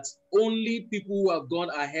that only people who have gone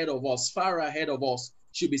ahead of us, far ahead of us,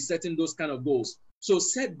 should be setting those kind of goals. So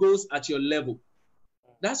set goals at your level.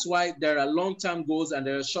 That's why there are long-term goals and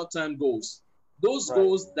there are short-term goals. Those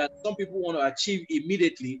goals that some people want to achieve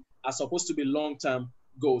immediately are supposed to be long-term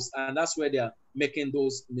goals, and that's where they are making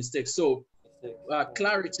those mistakes. So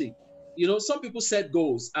clarity. Some people set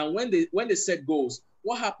goals, and when they set goals,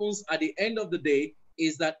 what happens at the end of the day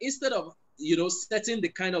is that instead of, setting the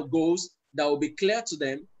kind of goals that will be clear to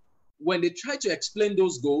them, when they try to explain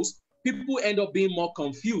those goals, people end up being more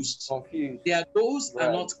confused. Their goals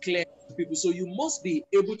are not clear to people. So you must be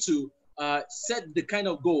able to set the kind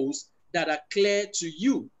of goals that are clear to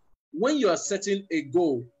you. When you are setting a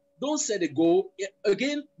goal, don't set a goal.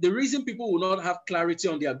 Again, the reason people will not have clarity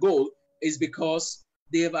on their goal is because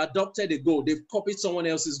they have adopted a goal. They've copied someone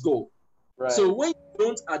else's goal. Right. So when you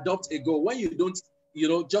don't adopt a goal, when you don't,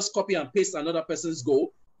 just copy and paste another person's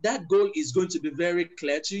goal, that goal is going to be very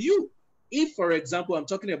clear to you. If, for example, I'm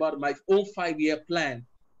talking about my own 5-year plan,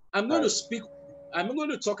 I'm going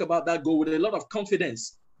to talk about that goal with a lot of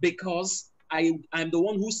confidence because I'm the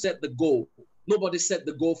one who set the goal. Nobody set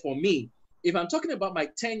the goal for me. If I'm talking about my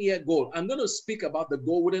 10-year goal, I'm going to speak about the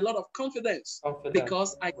goal with a lot of confidence.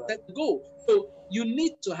 Because I set the goal. So you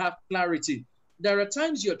need to have clarity. There are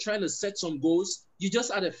times you're trying to set some goals, you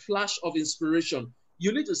just had a flash of inspiration.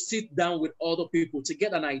 You need to sit down with other people to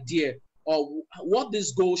get an idea of what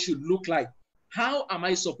this goal should look like. How am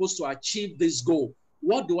I supposed to achieve this goal?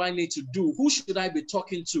 What do I need to do? Who should I be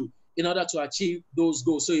talking to in order to achieve those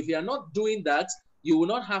goals? So if you're not doing that, you will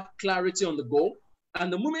not have clarity on the goal.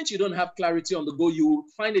 And the moment you don't have clarity on the goal, you will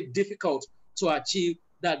find it difficult to achieve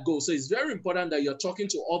that goal. So it's very important that you're talking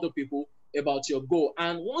to other people about your goal.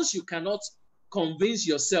 And once you cannot convince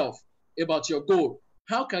yourself about your goal,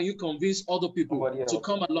 how can you convince other people to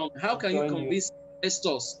come along? How can you convince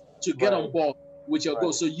investors to get on board with your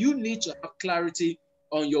goal? So you need to have clarity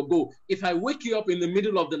on your goal. If I wake you up in the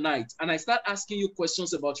middle of the night and I start asking you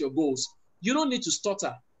questions about your goals, you don't need to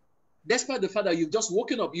stutter. Despite the fact that you've just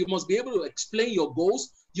woken up, you must be able to explain your goals.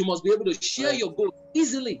 You must be able to share your goals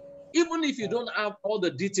easily. Even if you don't have all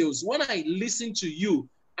the details, when I listen to you,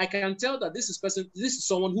 I can tell that this is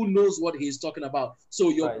someone who knows what he's talking about. So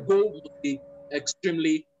your goal will be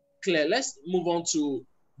extremely clear. Let's move on to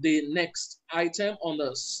the next item on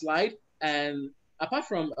the slide. And apart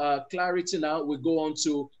from clarity now, we go on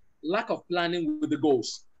to lack of planning with the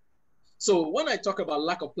goals. So when I talk about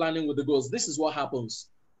lack of planning with the goals, this is what happens.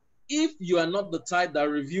 If you are not the type that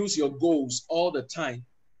reviews your goals all the time,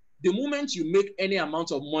 the moment you make any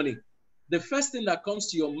amount of money, the first thing that comes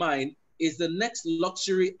to your mind is the next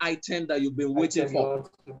luxury item that you've been waiting for.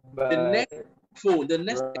 The next phone, the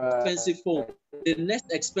next expensive phone, the next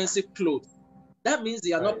expensive clothes. That means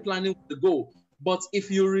you are not planning with the goal. But if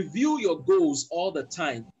you review your goals all the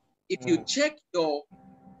time, if you check your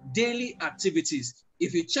daily activities,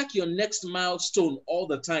 if you check your next milestone all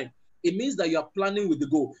the time, it means that you are planning with the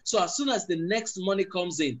goal. So as soon as the next money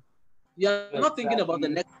comes in, you are not thinking about the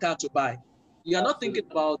next car to buy. You are not thinking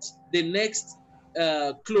about the next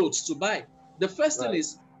clothes to buy. The first thing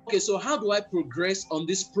is, okay, so how do I progress on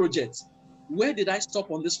this project? Where did I stop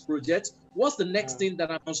on this project? What's the next thing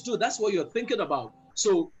that I must do? That's what you're thinking about.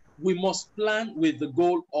 So we must plan with the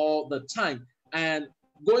goal all the time. And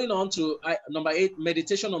going on to number 8,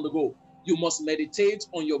 meditation on the goal. You must meditate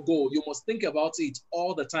on your goal. You must think about it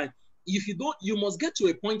all the time. If you don't, you must get to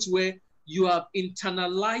a point where you have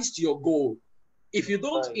internalized your goal. If you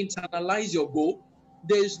don't internalize your goal,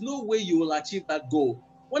 there is no way you will achieve that goal.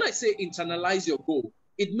 When I say internalize your goal,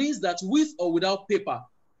 it means that with or without paper,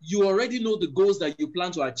 you already know the goals that you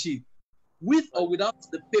plan to achieve. With or without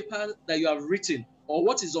the paper that you have written or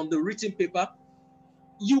what is on the written paper,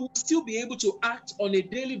 you will still be able to act on a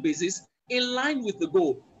daily basis in line with the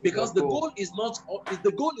goal, because the goal is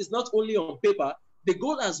not only on paper. The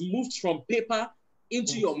goal has moved from paper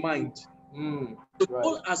into your mind. The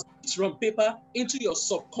goal has moved from paper into your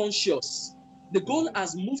subconscious. The goal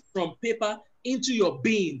has moved from paper into your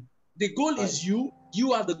being. The goal is you.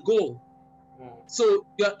 You are the goal. So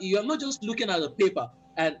you're not just looking at the paper.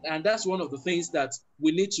 And that's one of the things that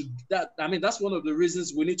we need to, that's one of the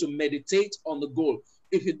reasons we need to meditate on the goal.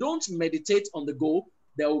 If you don't meditate on the goal,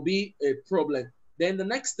 there will be a problem. Then the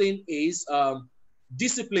next thing is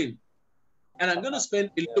discipline. And I'm going to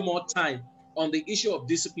spend a little more time on the issue of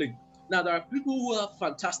discipline. Now, there are people who have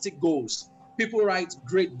fantastic goals. People write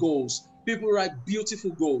great goals. People write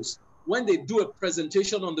beautiful goals. When they do a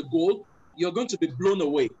presentation on the goal, you're going to be blown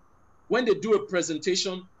away. When they do a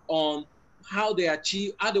presentation on how they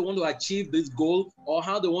want to achieve this goal or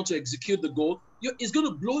how they want to execute the goal, it's going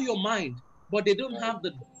to blow your mind. But they don't have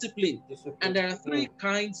the discipline. And there are 3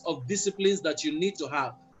 kinds of disciplines that you need to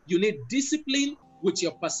have. You need discipline with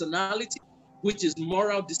your personality, which is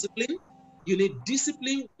moral discipline. You need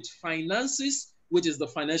discipline with finances, which is the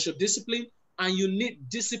financial discipline. And you need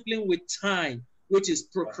discipline with time, which is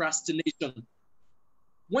procrastination.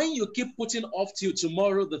 When you keep putting off till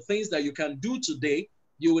tomorrow the things that you can do today,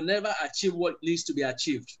 you will never achieve what needs to be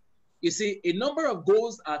achieved. You see, a number of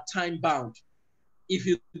goals are time bound. If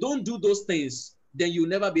you don't do those things, then you'll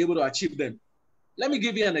never be able to achieve them. Let me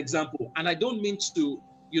give you an example, and I don't mean to,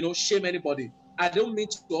 shame anybody. I don't mean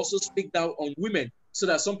to also speak down on women so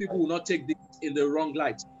that some people will not take this in the wrong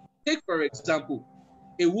light. Take, for example,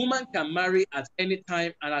 a woman can marry at any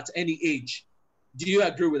time and at any age. Do you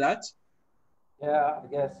agree with that? Yeah, I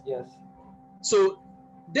guess, yes. So,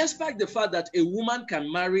 despite the fact that a woman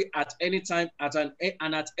can marry at any time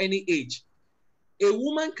and at any age, a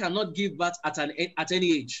woman cannot give birth at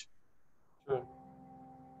any age. True.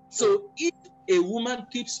 So if a woman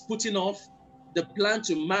keeps putting off the plan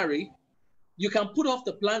to marry, you can put off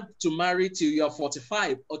the plan to marry till you are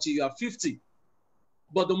 45 or till you are 50.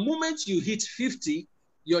 But the moment you hit 50,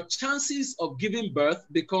 your chances of giving birth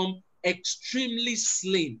become extremely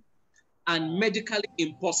slim and medically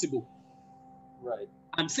impossible. Right.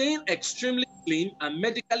 I'm saying extremely slim and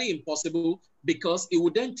medically impossible because it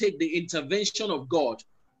would then take the intervention of God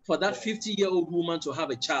for that 50-year-old woman to have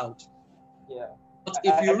a child. Yeah. But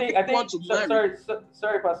if you really want to marry,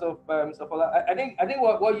 sorry, Pastor Fola. I think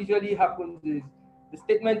what usually happens is the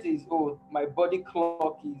statement is, oh, my body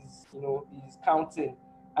clock is is counting,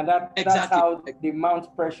 and that's how they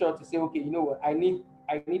mount pressure to say, okay, you know what, I need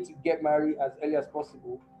to get married as early as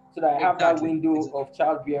possible so that I have that window of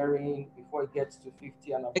childbearing before it gets to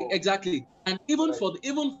 50 and above. Exactly, and even for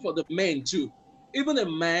the men too, even a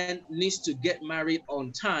man needs to get married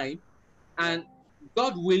on time, and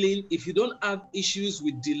God willing, if you don't have issues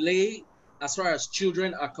with delay as far as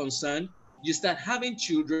children are concerned, you start having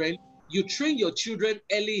children, you train your children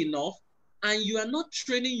early enough, and you are not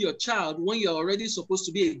training your child when you're already supposed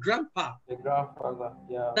to be a grandpa. A grandfather,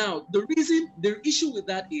 yeah. Now, the issue with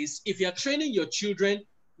that is if you're training your children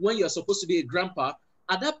when you're supposed to be a grandpa,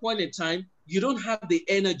 at that point in time, you don't have the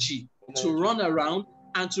energy to run around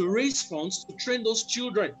and to raise funds to train those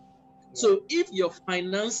children. Yeah. So if your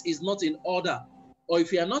finance is not in order, or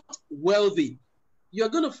if you are not wealthy, you're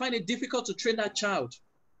going to find it difficult to train that child.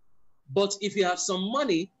 But if you have some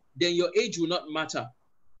money, then your age will not matter.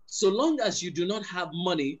 So long as you do not have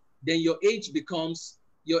money, then your age becomes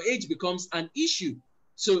an issue.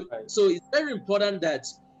 So it's very important that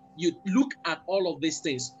you look at all of these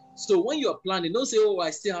things. So when you're planning, don't say, oh,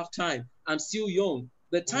 I still have time, I'm still young.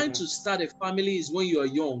 The time to start a family is when you are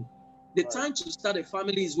young. The time to start a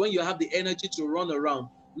family is when you have the energy to run around.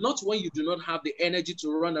 Not when you do not have the energy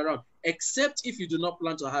to run around, except if you do not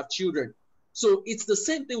plan to have children. So it's the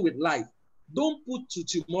same thing with life. Don't put to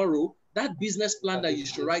tomorrow that business plan that you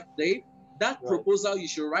should write today, that proposal you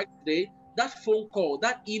should write today, that phone call,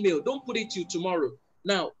 that email, don't put it to tomorrow.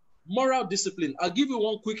 Now, moral discipline. I'll give you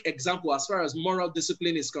one quick example as far as moral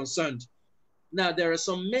discipline is concerned. Now, there are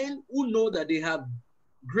some men who know that they have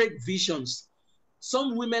great visions.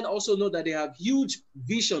 Some women also know that they have huge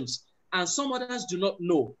visions, and some others do not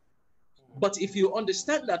know. But if you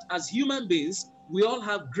understand that as human beings, we all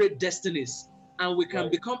have great destinies and we can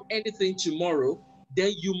become anything tomorrow,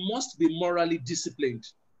 then you must be morally disciplined.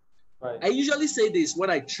 I usually say this when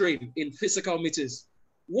I train in physical meetings.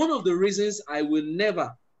 One of the reasons I will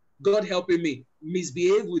never, God helping me,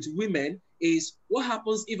 misbehave with women is what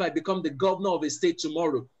happens if I become the governor of a state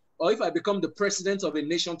tomorrow, or if I become the president of a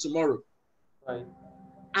nation tomorrow.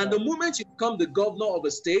 And the moment you become the governor of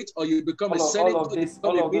a state, or you become a senator,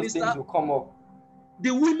 all of these things will come up.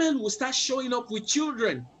 The women will start showing up with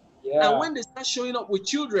children. And when they start showing up with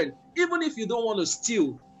children, even if you don't want to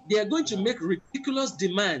steal, they are going to make ridiculous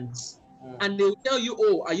demands. And they will tell you,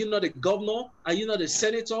 oh, are you not a governor? Are you not a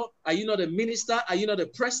senator? Are you not a minister? Are you not a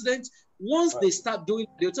president? Once they start doing,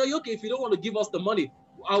 they'll tell you, okay, if you don't want to give us the money,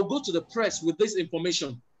 I'll go to the press with this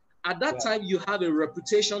information. At that time, you have a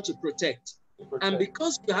reputation to protect. And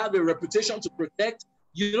because you have a reputation to protect,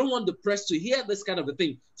 you don't want the press to hear this kind of a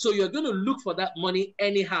thing. So you're going to look for that money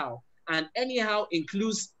anyhow. And anyhow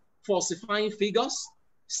includes falsifying figures,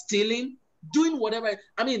 stealing, doing whatever.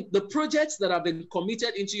 I mean, the projects that have been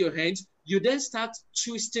committed into your hands, you then start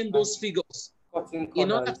twisting those figures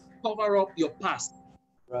in order to cover up your past.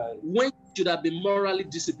 When you should have been morally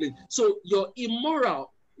disciplined. So your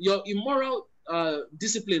immoral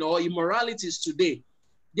discipline or immoralities today,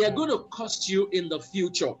 they are going to cost you in the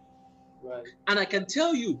future. And I can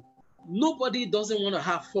tell you, nobody doesn't want to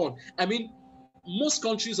have fun. I mean, most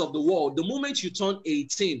countries of the world, the moment you turn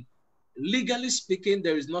 18, legally speaking,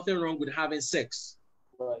 there is nothing wrong with having sex.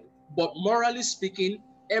 But morally speaking,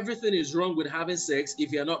 everything is wrong with having sex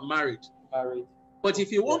if you're not married. But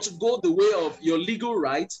if you want to go the way of your legal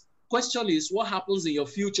rights, question is what happens in your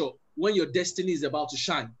future when your destiny is about to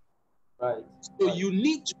shine. So you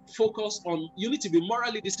need to focus on, you need to be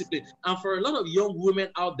morally disciplined. And for a lot of young women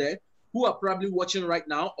out there, who are probably watching right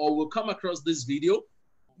now or will come across this video,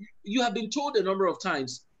 you have been told a number of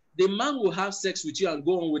times, the man will have sex with you and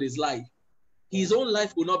go on with his life. His own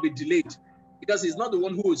life will not be delayed because he's not the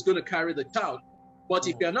one who is going to carry the child. But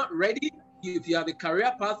if you're not ready, if you have a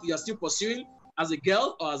career path you are still pursuing as a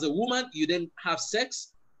girl or as a woman, you then have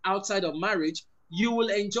sex outside of marriage, you will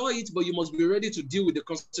enjoy it, but you must be ready to deal with the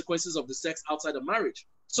consequences of the sex outside of marriage.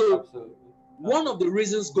 So one of the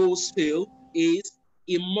reasons goals fail is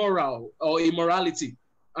immoral or immorality,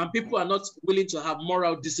 and people are not willing to have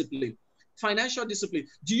moral discipline. Financial discipline.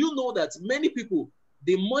 Do you know that many people,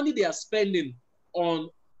 the money they are spending on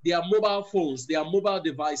their mobile phones, their mobile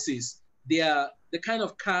devices, the kind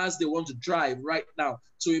of cars they want to drive right now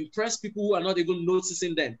to impress people who are not even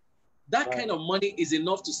noticing them, that kind of money is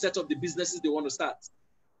enough to set up the businesses they want to start.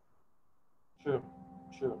 True.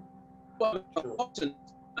 But often,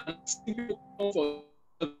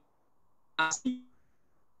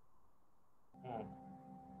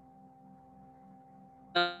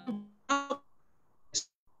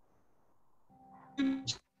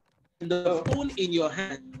 the phone in your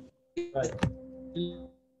hand,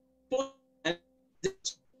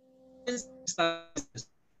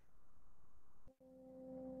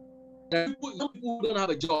 young people who don't have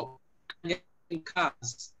a job and getting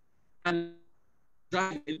cars and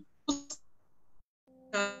driving,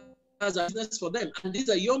 cars are business for them, and these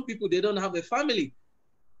are young people, they don't have a family.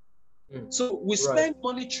 So we spend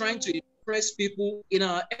money trying to impress people in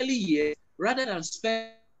our early years rather than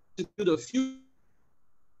spend to build a future.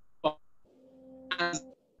 As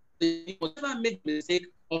you never make the mistake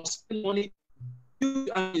of spending money,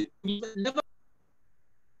 you never.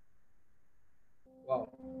 Wow.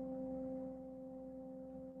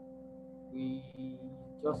 We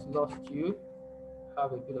just lost you.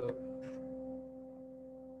 Have a bit of.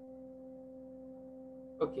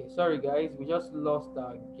 Okay, sorry guys, we just lost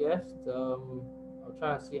our guest. I'll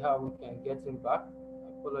try and see how we can get him back.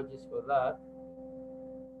 Apologies for that.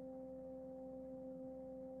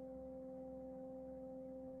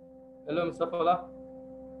 Hello, Mr. Fola.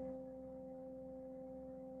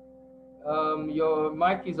 Your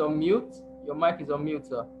mic is on mute. Your mic is on mute,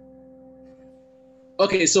 sir.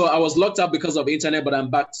 Okay, so I was locked up because of internet, but I'm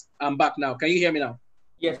back. I'm back now. Can you hear me now?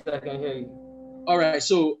 Yes, I can hear you. All right.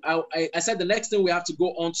 So I said the next thing we have to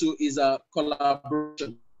go on to is a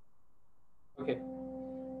collaboration. Okay.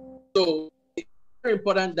 So it's very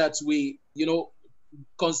important that we,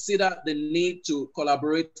 consider the need to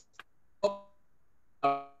collaborate to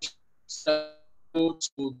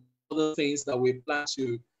other things that we plan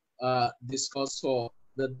to discuss for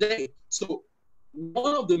the day. So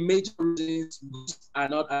one of the major reasons are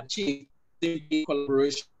not achieved is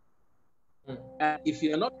collaboration. And if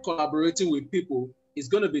you're not collaborating with people, it's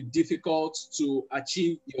going to be difficult to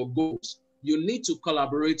achieve your goals. You need to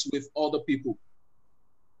collaborate with other people.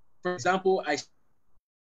 For example,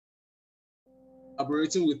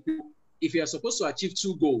 collaborating with people. If you are supposed to achieve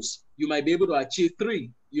 2 goals, you might be able to achieve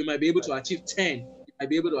 3. You might be able to achieve 10. You might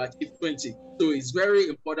be able to achieve 20. So it's very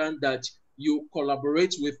important that you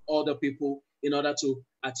collaborate with other people in order to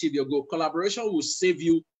achieve your goal. Collaboration will save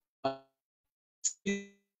you.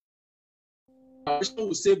 Collaboration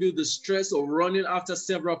will save you the stress of running after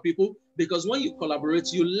several people, because when you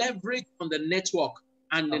collaborate, you leverage on the network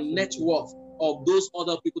and the net worth of those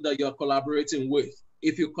other people that you are collaborating with.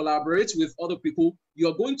 If you collaborate with other people, you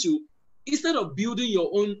are going to, instead of building your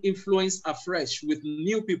own influence afresh with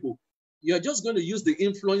new people, you're just going to use the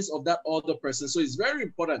influence of that other person. So it's very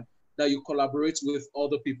important that you collaborate with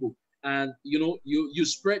other people. And you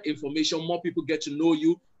spread information, more people get to know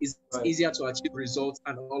you, it's easier to achieve results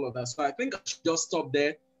and all of that. So I think I should just stop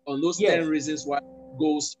there on those 10 reasons why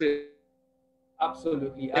goals fail.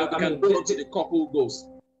 Absolutely. And we can go on to the couple goals.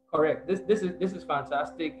 Correct. This is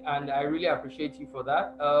fantastic, and I really appreciate you for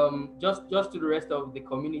that. Just to the rest of the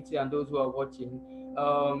community and those who are watching,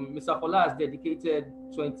 Mr. Fola has dedicated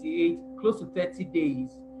 28, close to 30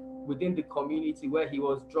 days within the community where he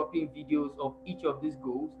was dropping videos of each of these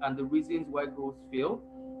goals and the reasons why goals fail.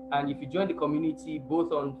 And if you join the community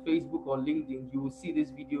both on Facebook or LinkedIn, you will see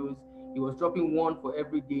these videos. He was dropping one for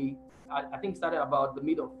every day. I think started about the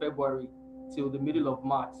middle of February till the middle of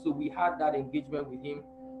March. So we had that engagement with him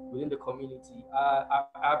within the community.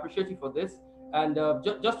 I appreciate you for this. And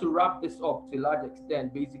just to wrap this up to a large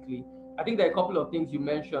extent, basically, I think there are a couple of things you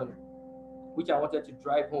mentioned which I wanted to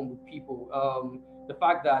drive home with people. The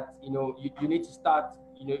fact that you need to start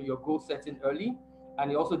your goal setting early,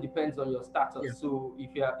 and it also depends on your status. Yeah. So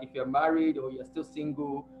if you're married or you're still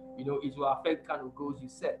single, it will affect kind of goals you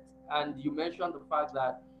set. And you mentioned the fact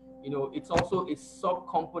that it's also a sub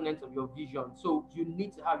component of your vision. So you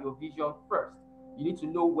need to have your vision first You need to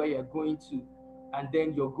know where you're going to, and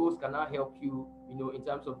then your goals can now help you, in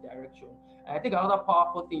terms of direction. And I think another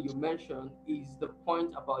powerful thing you mentioned is the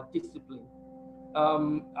point about discipline. I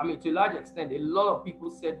mean, to a large extent, a lot of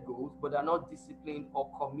people set goals, but they're not disciplined or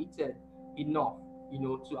committed enough,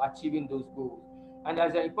 to achieving those goals. And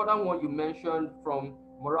there's an important one you mentioned from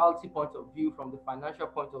morality point of view, from the financial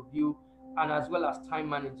point of view, and as well as time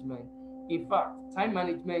management. In fact, time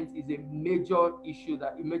management is a major issue,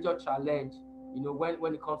 that a major challenge,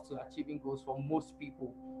 when it comes to achieving goals for most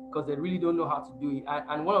people, because they really don't know how to do it.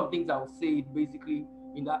 And one of the things I would say basically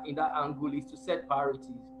in that angle is to set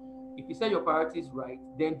priorities. If you set your priorities right,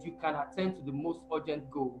 then you can attend to the most urgent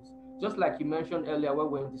goals. Just like you mentioned earlier when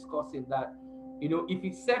we were discussing that, if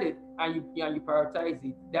you set it and you prioritize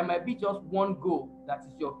it, there might be just one goal that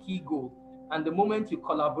is your key goal. And the moment you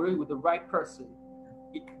collaborate with the right person,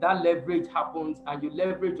 that leverage happens, and you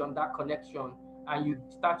leverage on that connection, and you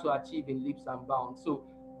start to achieve in leaps and bounds. So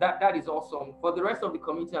that is awesome. For the rest of the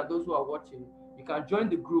community and those who are watching, you can join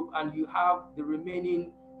the group, and you have the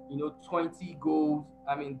remaining 20 goals,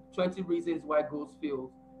 20 reasons why goals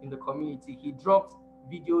fail in the community. He drops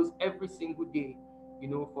videos every single day,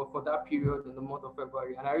 for that period in the month of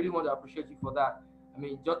February. And I really want to appreciate you for that.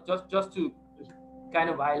 Just to kind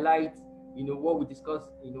of highlight, what we discussed,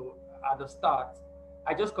 at the start.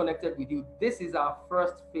 I just connected with you. This is our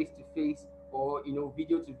first face-to-face or,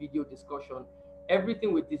 video-to-video discussion.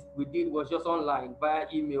 Everything we did was just online, via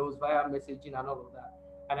emails, via messaging, and all of that.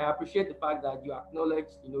 And I appreciate the fact that you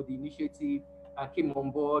acknowledged, the initiative and came on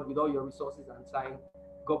board with all your resources and time.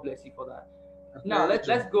 God bless you for that. Now let's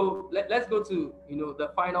go to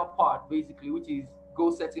the final part, basically, which is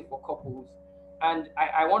goal setting for couples. And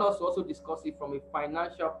I want us to also discuss it from a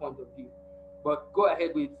financial point of view. But go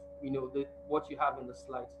ahead with what you have in the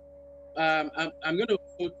slides. I'm going to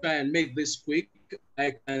try and make this quick,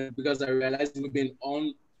 because I realized we've been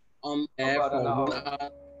on air for 1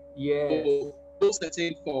 hour. Yes. So, goal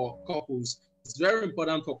setting for couples is very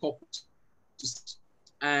important for couples.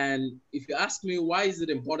 And if you ask me why is it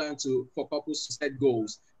important for couples to set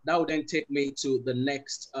goals, that would then take me to the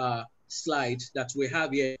next slide that we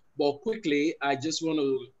have here. But quickly, I just want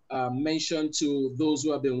to mention to those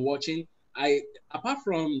who have been watching, apart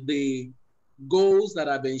from the goals that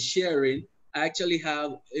I've been sharing, I actually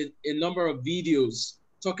have a number of videos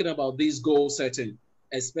talking about these goal setting,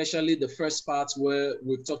 especially the first part where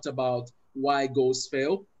we've talked about why goals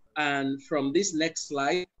fail. And from this next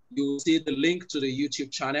slide, you'll see the link to the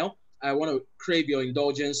YouTube channel. I want to crave your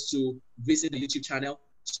indulgence to visit the YouTube channel,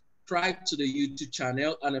 subscribe to the YouTube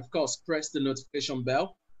channel, and of course, press the notification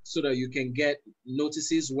bell so that you can get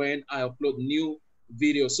notices when I upload new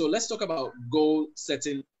videos. So let's talk about goal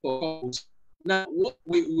setting for couples. Now, what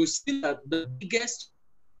we see that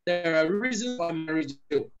there are reasons why marriage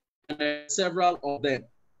fails, and there are several of them.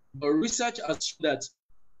 But research has shown that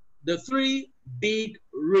the 3 big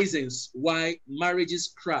reasons why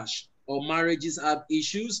marriages crash or marriages have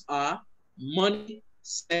issues are money,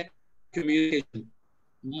 sex, communication.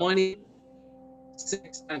 Money,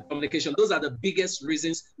 sex, and communication. Those are the biggest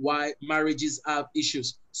reasons why marriages have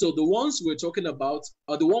issues. So the ones we're talking about,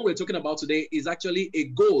 or the one we're talking about today, is actually a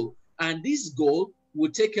goal. And this goal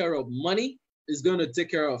will take care of money, it's going to take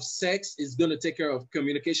care of sex, it's going to take care of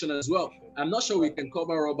communication as well. I'm not sure we can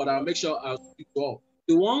cover all, but I'll make sure I'll speak to all.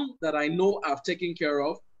 The one that I know I've taken care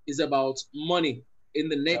of is about money in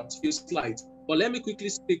the next few slides. But let me quickly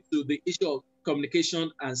speak to the issue of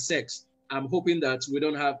communication and sex. I'm hoping that we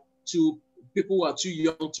don't have two people who are too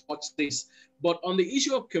young to watch this. But on the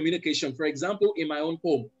issue of communication, for example, in my own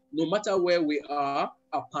home, no matter where we are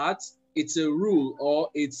apart, it's a rule, or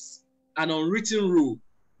it's an unwritten rule,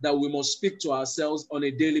 that we must speak to ourselves on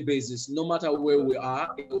a daily basis, no matter where we are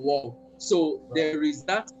in the world. So there is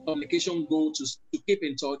that communication goal to keep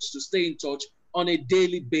in touch, to stay in touch on a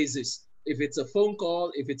daily basis. If it's a phone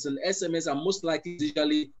call, if it's an SMS, and most likely it's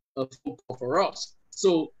usually a phone call for us.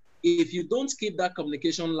 So if you don't keep that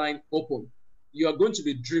communication line open, you are going to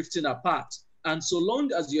be drifting apart. And so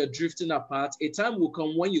long as you're drifting apart, a time will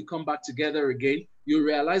come when you come back together again, you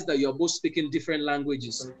realize that you're both speaking different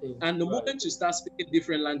languages. And the moment you start speaking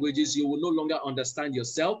different languages, you will no longer understand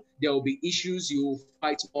yourself. There will be issues, you will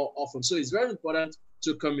fight more often. So it's very important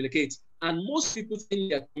to communicate. And most people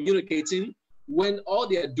think they're communicating when all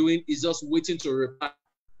they are doing is just waiting to reply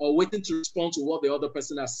or waiting to respond to what the other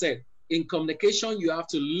person has said. In communication, you have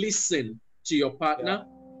to listen to your partner,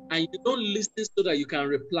 and you don't listen so that you can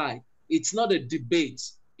reply. It's not a debate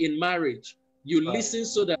in marriage. You listen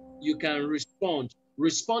so that you can respond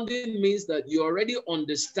Responding means that you already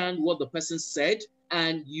understand what the person said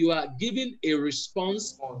and you are giving a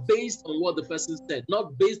response based on what the person said,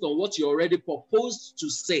 not based on what you already proposed to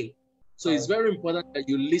say. So it's very important that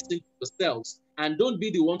you listen to yourselves and don't be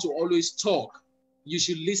the one to always talk. You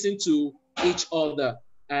should listen to each other,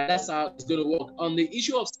 and that's how it's going to work. On the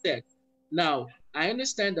issue of sex, now, I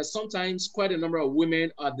understand that sometimes quite a number of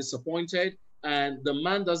women are disappointed and the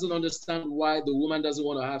man doesn't understand why the woman doesn't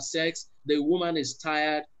want to have sex. The woman is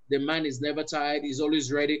tired. The man is never tired. He's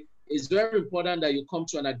always ready. It's very important that you come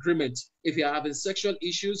to an agreement. If you're having sexual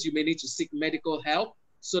issues, you may need to seek medical help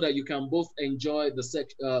so that you can both enjoy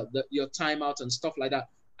your time out and stuff like that.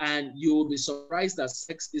 And you will be surprised that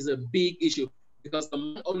sex is a big issue because the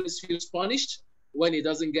man always feels punished when he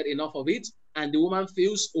doesn't get enough of it, and the woman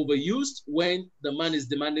feels overused when the man is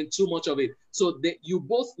demanding too much of it. So you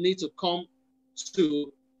both need to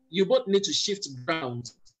shift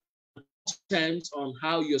ground terms on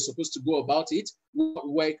how you're supposed to go about it,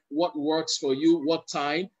 what works for you, what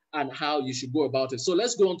time, and how you should go about it. So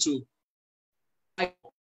let's go on to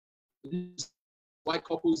why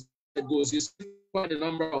couples goes. You see quite a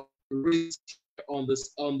number of reasons on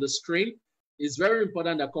the screen. It's very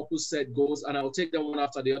important that couples set goals, and I'll take them one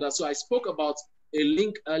after the other. So I spoke about a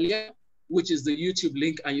link earlier, which is the YouTube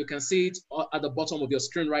link, and you can see it at the bottom of your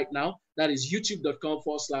screen right now. That is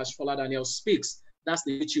youtube.com/Fola Daniel Speaks. That's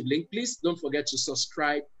the YouTube link. Please don't forget to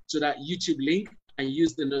subscribe to that YouTube link and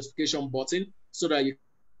use the notification button so that you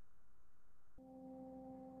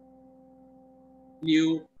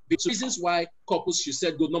new reasons why couples should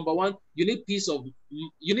set goals. Number one, you need peace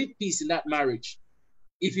in that marriage.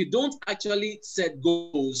 If you don't actually set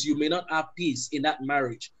goals, you may not have peace in that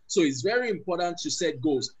marriage. So it's very important to set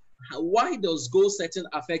goals. Why does goal setting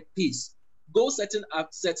affect peace? Goal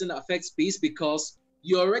setting affects peace because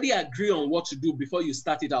you already agree on what to do before you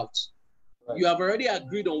start it out. Right. You have already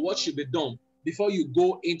agreed on what should be done before you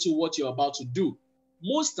go into what you're about to do.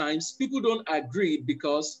 Most times, people don't agree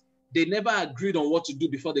because they never agreed on what to do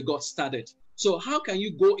before they got started. So how can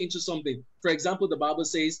you go into something? For example, the Bible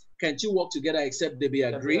says, can't you work together except they be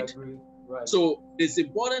agreed? Right. So it's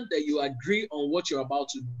important that you agree on what you're about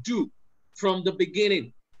to do from the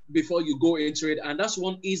beginning before you go into it. And that's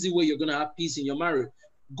one easy way you're going to have peace in your marriage.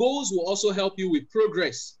 Goals will also help you with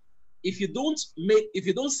progress. If you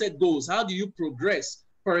don't set goals, how do you progress?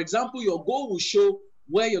 For example, your goal will show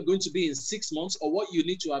where you're going to be in 6 months or what you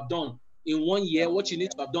need to have done in 1 year, what you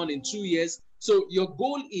need to have done in 2 years. So your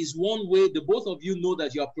goal is one way the both of you know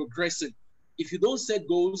that you are progressing. If you don't set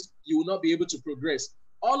goals, you will not be able to progress.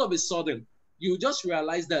 All of a sudden, you just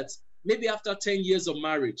realize that maybe after 10 years of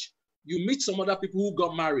marriage, you meet some other people who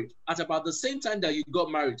got married at about the same time that you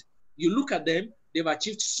got married. You look at them, they've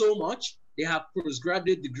achieved so much. They have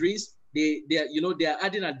postgraduate degrees. They are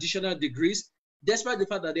adding additional degrees, despite the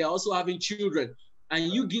fact that they are also having children.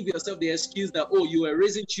 And you give yourself the excuse that, oh, you were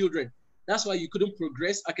raising children. That's why you couldn't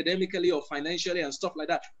progress academically or financially and stuff like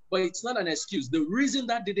that. But it's not an excuse. The reason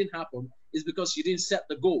that didn't happen is because you didn't set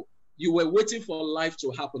the goal. You were waiting for life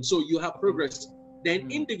to happen. So you have progressed.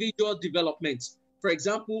 Then individual development. For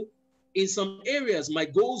example, in some areas, my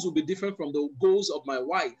goals will be different from the goals of my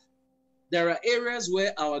wife. There are areas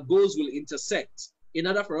where our goals will intersect in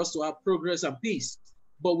order for us to have progress and peace.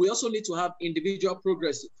 But we also need to have individual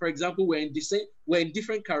progress. For example, we're in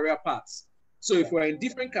different career paths. So if we're in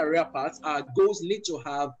different career paths, our goals need to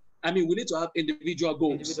have, we need to have individual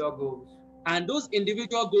goals. And those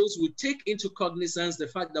individual goals will take into cognizance the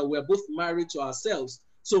fact that we're both married to ourselves.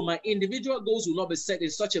 So my individual goals will not be set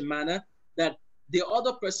in such a manner that the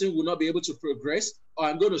other person will not be able to progress, or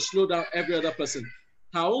I'm going to slow down every other person.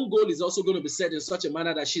 Her own goal is also going to be set in such a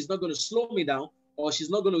manner that she's not going to slow me down, or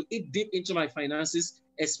she's not going to eat deep into my finances,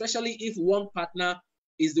 especially if one partner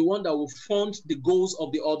is the one that will fund the goals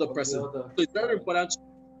of the other person. So it's very important to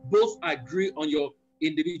both agree on your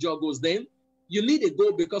individual goals. Then you need a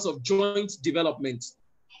goal because of joint development.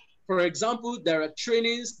 For example, there are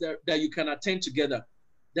trainings that you can attend together.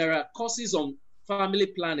 There are courses on family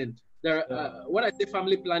planning. When I say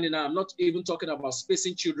family planning, I'm not even talking about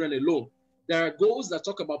spacing children alone. There are goals that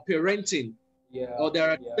talk about parenting, or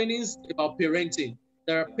there are trainings about parenting.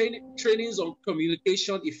 There are trainings on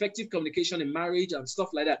communication, effective communication in marriage and stuff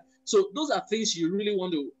like that. So those are things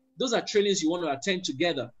those are trainings you want to attend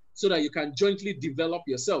together so that you can jointly develop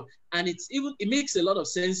yourself. And it makes a lot of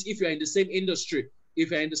sense if you're in the same industry, if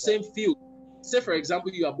you're in the same field. Say, for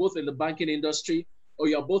example, you are both in the banking industry, or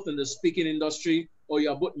you're both in the speaking industry, or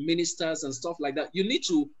you're both ministers and stuff like that. You need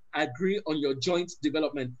to agree on your joint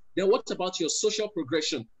development. Then what about your social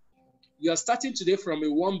progression? You are starting today from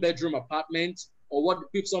a one-bedroom apartment, or what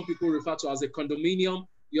some people refer to as a condominium,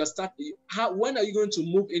 when are you going to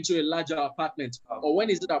move into a larger apartment, or when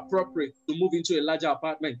is it appropriate to move into a larger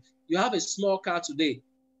apartment? You have a small car today,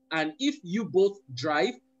 and if you both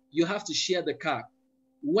drive, you have to share the car.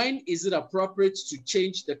 When is it appropriate to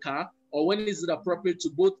change the car, or when is it appropriate to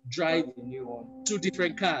both drive two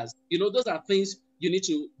different cars? Those are things you need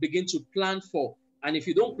to begin to plan for. And if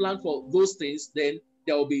you don't plan for those things, then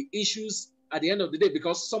there will be issues at the end of the day,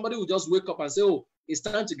 because somebody will just wake up and say, oh, it's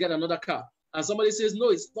time to get another car. And somebody says, no,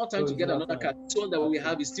 it's not time to get another car. This one that we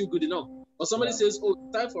have is still good enough. Or somebody says, oh,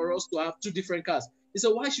 it's time for us to have two different cars. They say,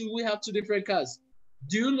 why should we have two different cars?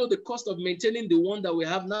 Do you know the cost of maintaining the one that we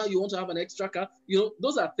have now? You want to have an extra car?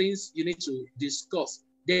 Those are things you need to discuss.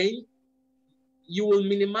 Then you will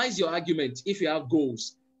minimize your argument if you have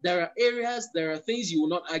goals. There are things you will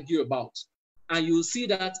not argue about. And you'll see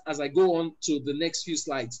that as I go on to the next few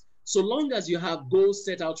slides. So long as you have goals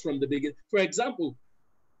set out from the beginning. For example,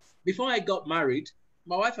 before I got married,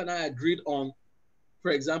 my wife and I agreed on,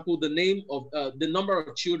 for example, the name of the number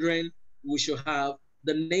of children we should have,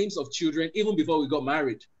 the names of children, even before we got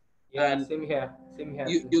married. Yeah, and same here.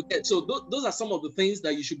 You get, so those are some of the things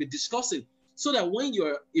that you should be discussing, so that when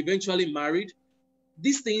you're eventually married,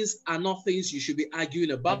 these things are not things you should be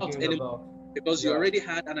arguing about anymore, because you already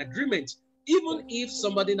had an agreement. Even if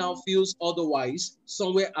somebody now feels otherwise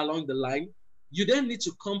somewhere along the line, you then need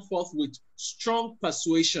to come forth with strong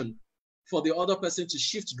persuasion for the other person to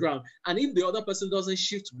shift ground. And if the other person doesn't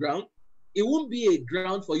shift ground, it won't be a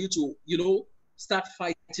ground for you to, start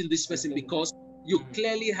fighting this person, because you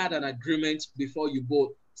clearly had an agreement before you both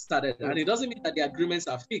started. And it doesn't mean that the agreements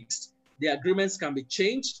are fixed. The agreements can be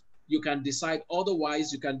changed. You can decide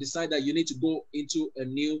otherwise. You can decide that you need to go into a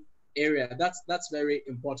new area. That's very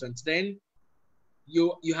important. Then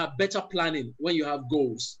you have better planning when you have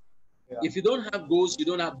goals. Yeah. If you don't have goals, you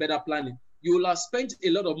don't have better planning. You will have spent a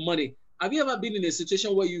lot of money. Have you ever been in a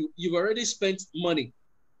situation where you've already spent money,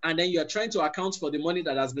 and then you are trying to account for the money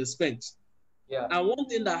that has been spent? Yeah. And one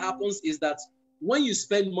thing that happens is that when you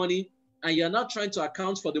spend money and you're not trying to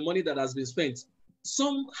account for the money that has been spent,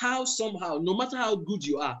 somehow, no matter how good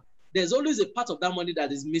you are, there's always a part of that money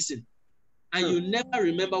that is missing. And you never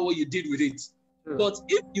remember what you did with it. But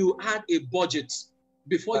if you had a budget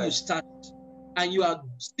before you start, and you are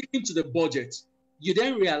sticking to the budget, you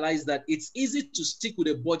then realize that it's easy to stick with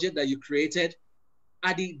a budget that you created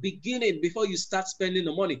at the beginning before you start spending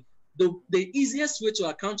the money. The easiest way to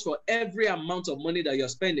account for every amount of money that you're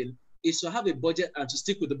spending is to have a budget and to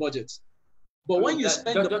stick with the budget. But when you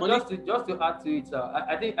spend the money... Just to add to it,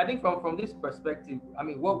 I think from this perspective, I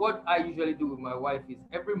mean, what I usually do with my wife is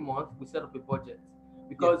every month we set up a budget,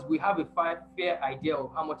 because we have a fair idea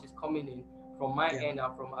of how much is coming in from my end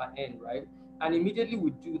and from our end, right? And immediately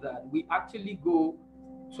we do that, we actually go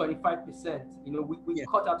 25%, we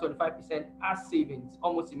cut out 25% as savings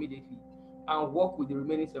almost immediately and work with the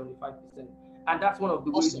remaining 75%. And that's one of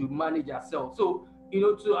the ways we manage ourselves. So,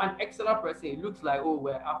 to an external person, it looks like, oh,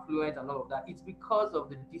 we're affluent and all of that. It's because of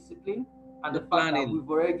the discipline and the fact that we've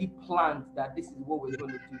already planned that this is what we're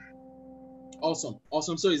going to do.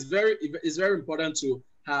 Awesome. So it's very important to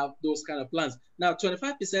have those kind of plans. Now,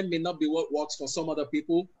 25% may not be what works for some other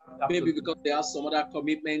people, maybe because they have some other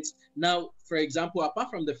commitments. Now, for example, apart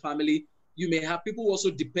from the family, you may have people who also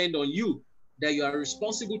depend on you that you are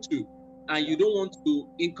responsible to, and you don't want to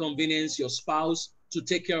inconvenience your spouse to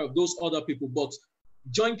take care of those other people, but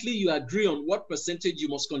jointly you agree on what percentage you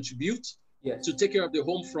must contribute to take care of the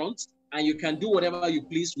home front, and you can do whatever you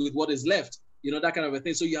please with what is left, that kind of a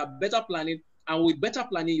thing. So you have better planning, and with better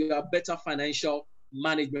planning, you have better financial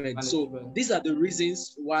management. So these are the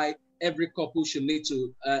reasons why every couple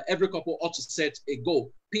ought to set a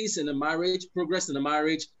goal: peace in the marriage, progress in the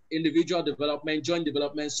marriage, individual development, joint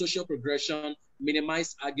development, social progression,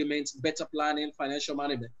 minimize arguments, better planning, financial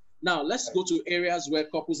management. Now let's go to areas where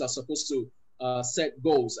couples are supposed to set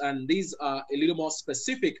goals, and these are a little more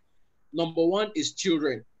specific. Number one is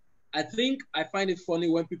children. I find it funny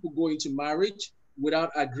when people go into marriage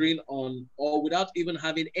without agreeing on, or without even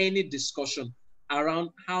having any discussion around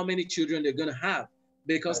how many children they're going to have,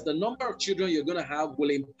 because the number of children you're going to have will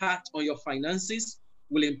impact on your finances,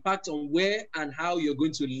 will impact on where and how you're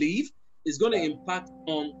going to live. It's going to impact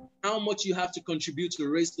on how much you have to contribute to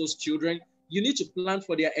raise those children. You need to plan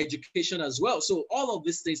for their education as well. So all of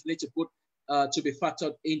these things need to to be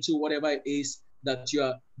factored into whatever it is that you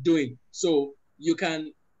are doing. So you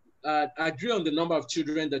can agree on the number of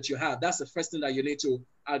children that you have. That's the first thing that you need to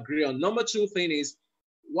agree on. Number two thing is,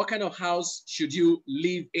 what kind of house should you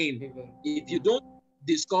live in? If you don't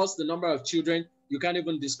discuss the number of children, you can't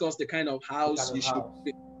even discuss the kind of house you should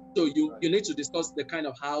live. So you need to discuss the kind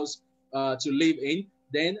of house to live in.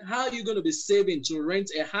 Then how are you going to be saving to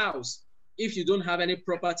rent a house if you don't have any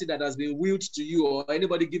property that has been willed to you or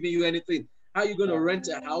anybody giving you anything? How are you going to rent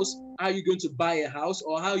a house? How are you going to buy a house?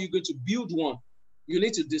 Or how are you going to build one? You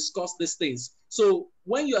need to discuss these things. So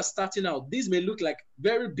when you are starting out, these may look like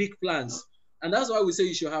very big plans. And that's why we say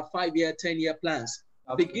you should have 5-year, 10-year plans.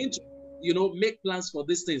 Begin to, make plans for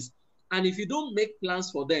these things. And if you don't make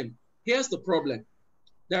plans for them, here's the problem.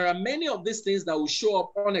 There are many of these things that will show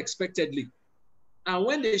up unexpectedly. And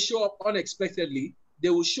when they show up unexpectedly, they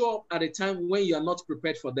will show up at a time when you are not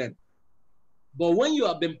prepared for them. But when you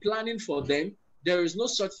have been planning for them, there is no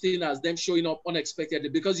such thing as them showing up unexpectedly,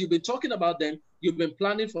 because you've been talking about them, you've been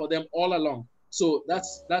planning for them all along. So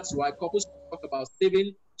that's why couples talk about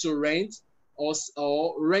saving to rent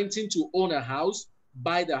or renting to own a house,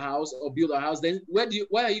 buy the house or build a house. Then where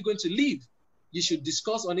are you going to live? You should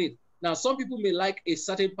discuss on it. Now, some people may like a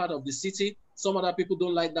certain part of the city. Some other people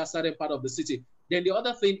don't like that certain part of the city. Then the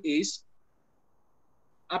other thing is,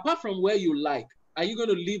 apart from where you like, are you going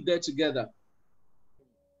to live there together?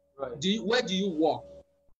 Right. Where do you work?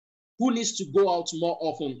 Who needs to go out more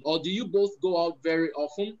often? Or do you both go out very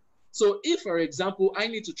often? So if, for example, I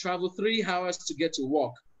need to travel 3 hours to get to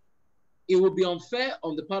work, it would be unfair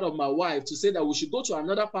on the part of my wife to say that we should go to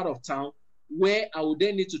another part of town where I would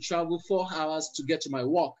then need to travel 4 hours to get to my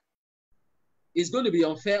work. It's going to be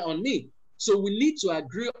unfair on me. So we need to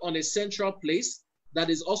agree on a central place that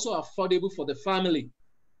is also affordable for the family.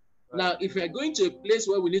 Right. Now, if we are going to a place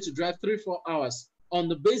where we need to drive 3-4 hours on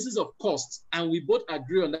the basis of cost, and we both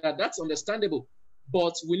agree on that, that's understandable.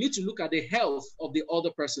 But we need to look at the health of the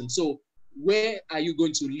other person. So where are you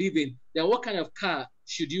going to live in? Then what kind of car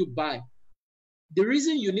should you buy? The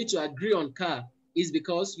reason you need to agree on car is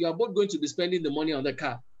because you are both going to be spending the money on the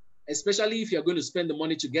car, especially if you're going to spend the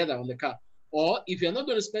money together on the car. Or if you're not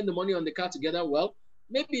going to spend the money on the car together, well,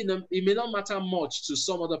 maybe it may not matter much to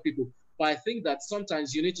some other people. But I think that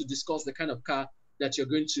sometimes you need to discuss the kind of car that you're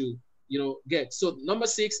going to, get. So number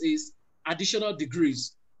 6 is additional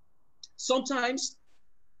degrees. Sometimes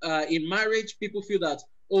in marriage, people feel that,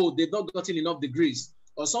 oh, they've not gotten enough degrees.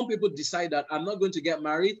 Or some people decide that I'm not going to get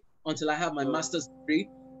married until I have my master's degree.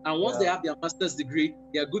 And once they have their master's degree,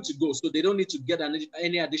 they are good to go. So they don't need to get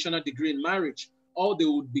any additional degree in marriage. All they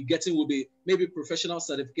would be getting will be maybe professional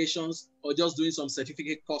certifications or just doing some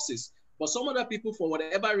certificate courses. But some other people, for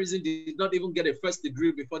whatever reason, did not even get a first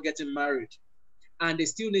degree before getting married. And they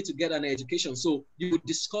still need to get an education. So you would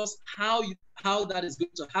discuss how that is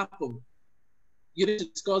going to happen. You need to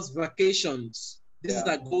discuss vacations. These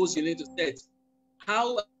are goals you need to set.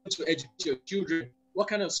 How to educate your children? What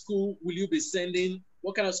kind of school will you be sending?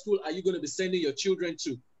 What kind of school are you going to be sending your children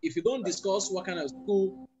to? If you don't discuss what kind of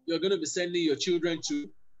school you're going to be sending your children to, you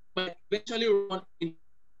might eventually run into.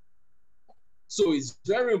 So it's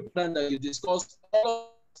very important that you discuss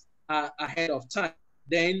all ahead of time.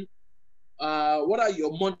 Then, what are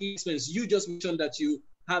your monthly expenses? You just mentioned that you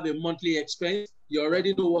have a monthly expense. You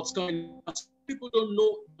already know what's coming. People don't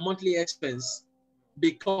know monthly expense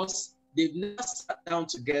because they've never sat down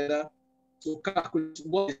together to calculate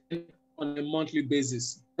what is on a monthly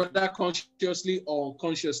basis, whether consciously or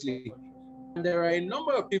unconsciously. And there are a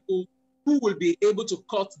number of people who will be able to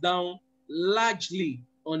cut down largely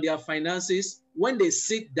on their finances when they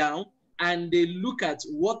sit down and they look at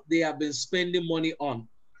what they have been spending money on.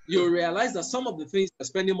 You'll realize that some of the things you're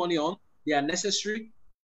spending money on, they are necessary,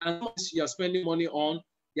 and some you're spending money on,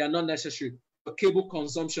 they are not necessary. Your cable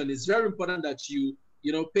consumption is very important that you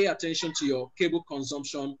pay attention to your cable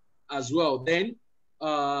consumption as well. Then,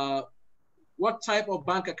 what type of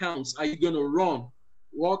bank accounts are you going to run?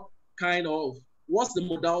 What's the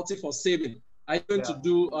modality for saving? Are you going to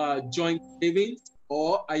do joint savings,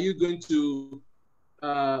 or are you going to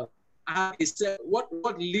have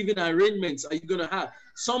what living arrangements are you going to have?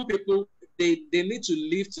 Some people, they need to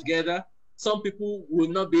live together. Some people will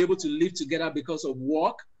not be able to live together because of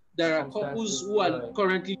work. There are couples who are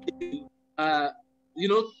currently living,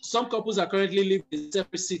 some couples are currently living in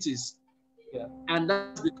separate cities. Yeah. And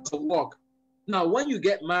that's because of work. Now, when you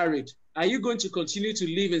get married, are you going to continue to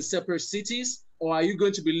live in separate cities, or are you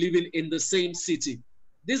going to be living in the same city?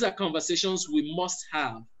 These are conversations we must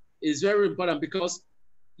have. It's very important because,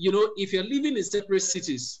 if you're living in separate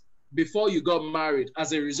cities before you got married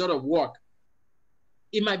as a result of work,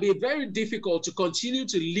 it might be very difficult to continue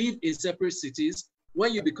to live in separate cities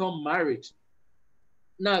when you become married.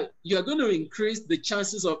 Now, you're going to increase the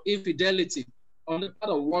chances of infidelity on the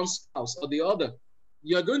part of one spouse or the other.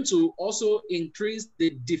 You're going to also increase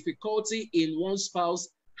the difficulty in one spouse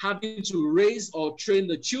having to raise or train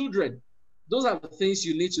the children. Those are the things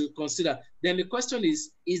you need to consider. Then the question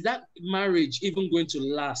is that marriage even going to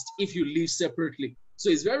last if you live separately? So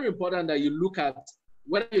it's very important that you look at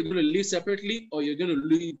whether you're going to live separately or you're going to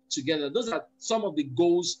live together. Those are some of the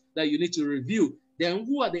goals that you need to review. Then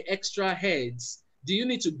who are the extra heads? Do you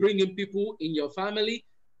need to bring in people in your family?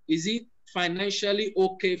 Is it financially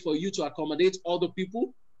okay for you to accommodate other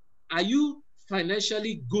people? Are you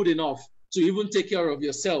financially good enough to even take care of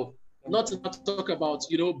yourself? Not to talk about,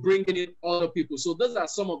 bringing in other people. So those are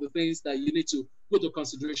some of the things that you need to put to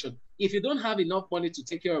consideration. If you don't have enough money to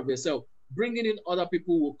take care of yourself, bringing in other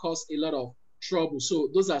people will cause a lot of trouble. So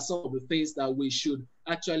those are some of the things that we should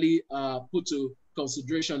actually put to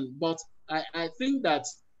consideration. But I think that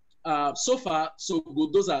so far, so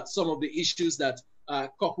good. Those are some of the issues that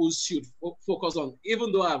couples should focus on,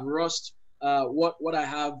 even though I've rushed what I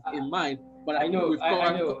have in mind. But I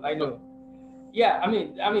know. Yeah, I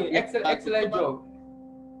mean, excellent job.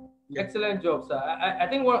 Yeah. Excellent job, sir. I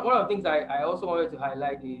think one of the things I also wanted to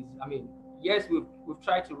highlight is, I mean, yes, we've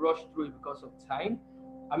tried to rush through it because of time.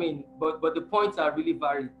 I mean, but the points are really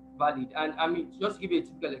valid. And I mean, just to give you a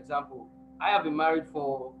typical example, I have been married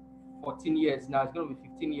for 14 years now. It's going to be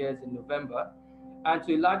 15 years in November. And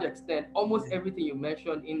to a large extent, almost everything you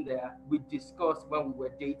mentioned in there, we discussed when we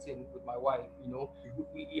were dating with my wife.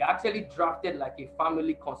 We actually drafted like a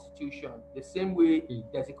family constitution. The same way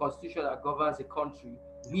there's a constitution that governs a country,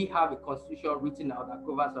 we have a constitution written out that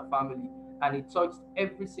governs a family, and it touched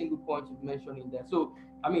every single point you mentioned in there. So,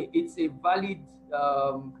 I mean, it's a valid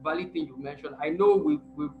thing you mentioned. I know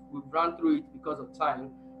we've run through it because of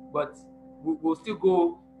time, but we'll still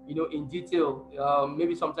go in detail,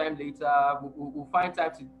 maybe sometime later. We'll find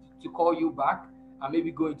time to call you back and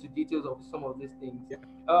maybe go into details of some of these things. Yeah.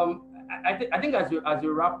 I think as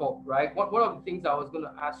you wrap up, right, one of the things I was going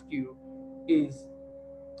to ask you is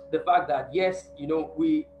the fact that, yes,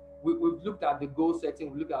 we've looked at the goal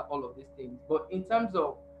setting, we looked at all of these things, but in terms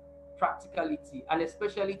of practicality, and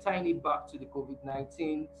especially tying it back to the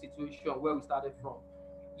COVID-19 situation where we started from,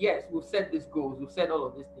 yes, we've set these goals, we've set all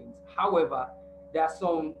of these things. However, there are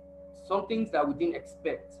some things that we didn't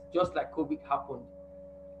expect, just like COVID happened.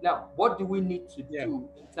 Now, what do we need to do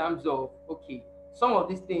in terms of, okay, some of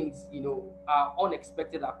these things, are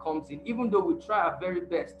unexpected that comes in, even though we try our very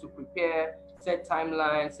best to prepare, set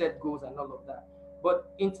timelines, set goals and all of that.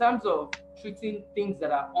 But in terms of treating things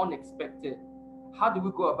that are unexpected, how do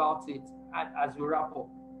we go about it as we wrap up?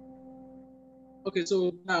 Okay,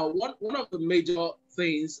 so now one of the major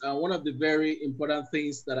things, one of the very important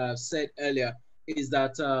things that I've said earlier is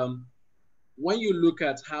that when you look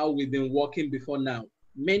at how we've been working before now,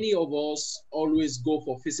 many of us always go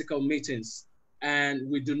for physical meetings, and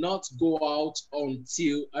we do not go out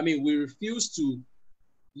until, we refuse to,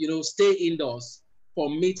 stay indoors for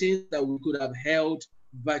meetings that we could have held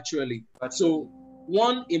virtually. So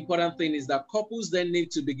one important thing is that couples then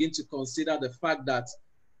need to begin to consider the fact that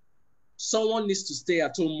someone needs to stay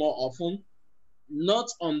at home more often, not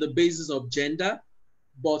on the basis of gender,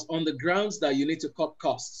 but on the grounds that you need to cut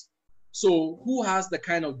costs. So who has the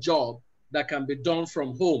kind of job that can be done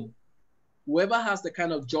from home? Whoever has the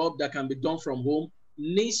kind of job that can be done from home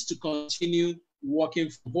needs to continue working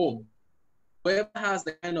from home. Whoever has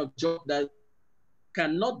the kind of job that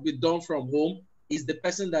cannot be done from home is the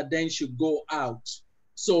person that then should go out.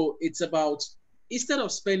 So it's about, instead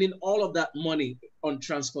of spending all of that money on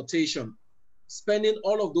transportation, spending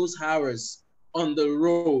all of those hours on the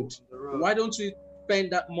road, why don't we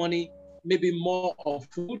spend that money maybe more on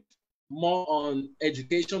food, more on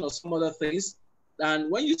education or some other things? And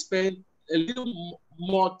when you spend a little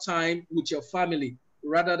more time with your family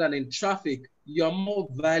rather than in traffic, you're more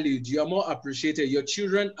valued, you're more appreciated. Your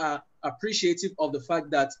children are appreciative of the fact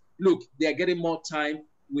that, look, they're getting more time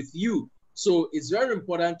with you. So it's very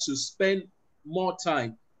important to spend more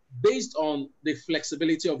time based on the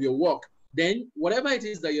flexibility of your work. Then whatever it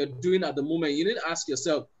is that you're doing at the moment, you need to ask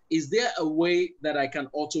yourself, is there a way that I can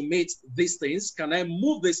automate these things? Can I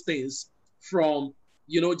move these things from,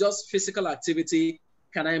 just physical activity?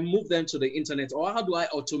 Can I move them to the internet? Or how do I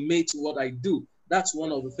automate what I do? That's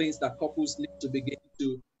one of the things that couples need to begin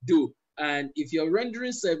to do. And if you're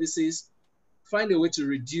rendering services, find a way to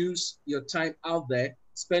reduce your time out there,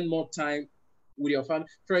 spend more time with your family.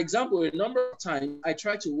 For example, a number of times I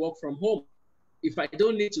try to work from home. If I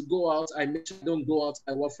don't need to go out, I make sure I don't go out,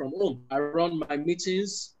 I work from home. I run my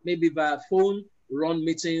meetings, maybe via phone, run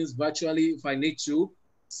meetings virtually if I need to,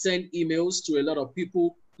 send emails to a lot of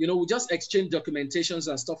people. We just exchange documentations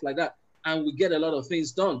and stuff like that, and we get a lot of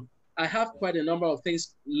things done. I have quite a number of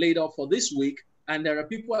things laid out for this week, and there are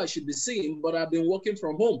people I should be seeing, but I've been working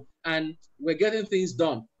from home, and we're getting things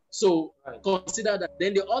done. So consider that.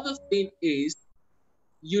 Then the other thing is,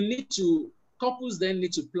 couples then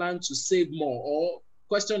need to plan to save more, or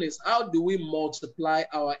question is, how do we multiply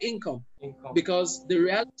our income? Income. Because the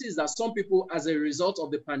reality is that some people, as a result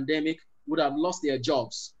of the pandemic, would have lost their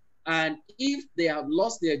jobs. And if they have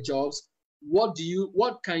lost their jobs, what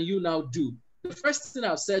can you now do? The first thing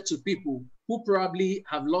I've said to people who probably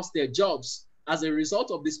have lost their jobs as a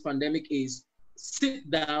result of this pandemic is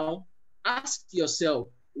sit down, ask yourself,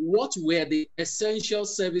 what were the essential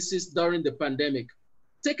services during the pandemic?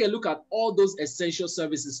 Take a look at all those essential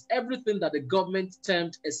services, everything that the government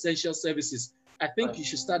termed essential services. I think you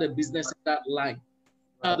should start a business in that line.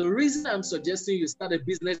 Now, the reason I'm suggesting you start a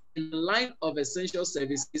business in the line of essential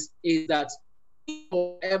services is that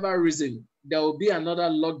for whatever reason, there will be another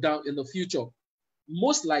lockdown in the future.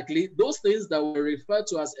 Most likely, those things that were referred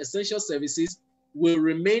to as essential services will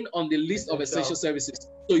remain on the list of essential services.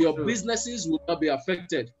 So your businesses will not be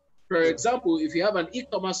affected. For example, if you have an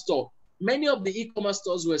e-commerce store, many of the e-commerce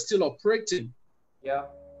stores were still operating.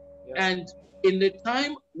 And in the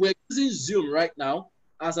time we're using Zoom right now,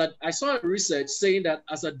 I saw a research saying that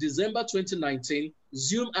as of December 2019,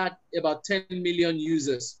 Zoom had about 10 million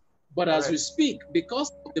users. But as we speak,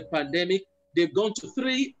 because of the pandemic, they've gone to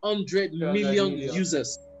 300 million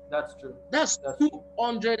users. That's true. That's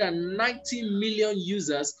 290 million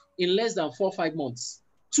users in less than 4 or 5 months.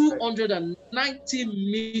 290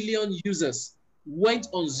 million users went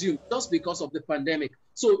on Zoom just because of the pandemic.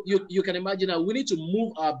 So you can imagine that we need to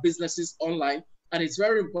move our businesses online, and it's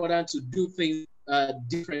very important to do things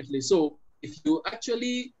differently. So if you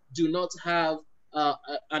actually do not have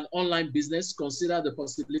an online business, consider the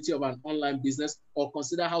possibility of an online business, or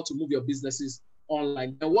consider how to move your businesses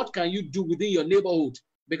online. And what can you do within your neighborhood?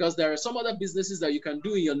 Because there are some other businesses that you can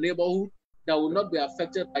do in your neighborhood that will not be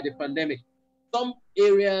affected by the pandemic. Some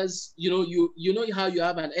areas, you know how you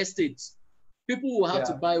have an estate. People will have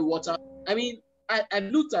to buy water. I mean, I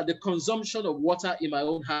looked at the consumption of water in my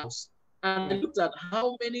own house, and I looked at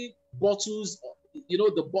how many bottles,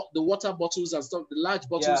 the water bottles and stuff, the large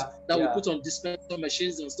bottles that we put on dispenser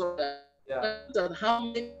machines and stuff like that. I looked at how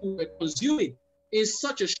many we were consuming in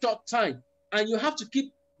such a short time. And you have to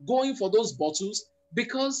keep going for those bottles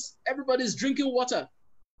because everybody's drinking water.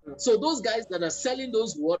 So those guys that are selling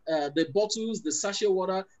those the bottles, the sachet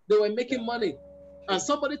water, they were making money. And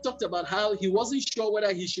somebody talked about how he wasn't sure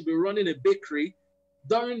whether he should be running a bakery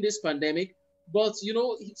during this pandemic. But,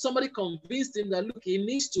 somebody convinced him that, look, he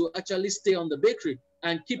needs to actually stay on the bakery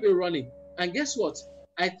and keep it running. And guess what?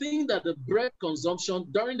 I think that the bread consumption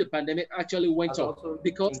during the pandemic actually went up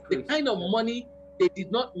because the kind of money they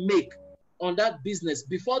did not make on that business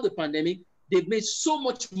before the pandemic, they've made so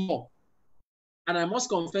much more. And I must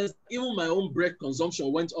confess, even my own bread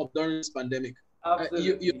consumption went up during this pandemic.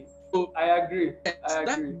 Absolutely. I agree.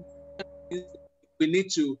 We need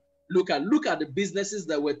to look at the businesses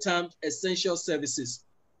that were termed essential services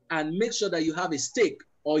and make sure that you have a stake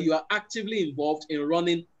or you are actively involved in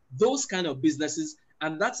running those kind of businesses.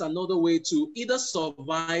 And that's another way to either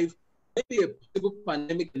survive maybe a possible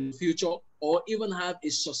pandemic in the future or even have a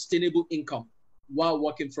sustainable income while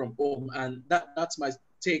working from home. And that's my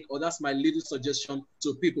take, or that's my little suggestion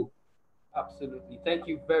to people. Absolutely. Thank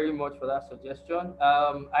you very much for that suggestion.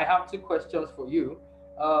 I have 2 questions for you.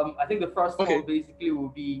 I think the first one basically will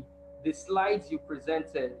be the slides you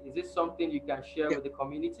presented. Is this something you can share with the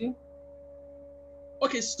community?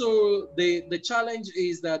 Okay, so the challenge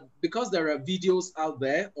is that because there are videos out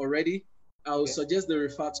there already, I would suggest they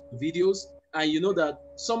refer to videos. And you know that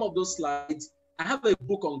some of those slides, I have a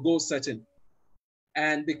book on goal setting.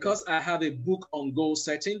 And because I have a book on goal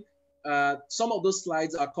setting, some of those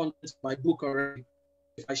slides are content of my book already.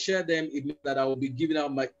 If I share them, it means that I will be giving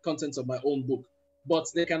out my contents of my own book.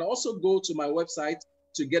 But they can also go to my website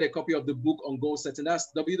to get a copy of the book on goal setting.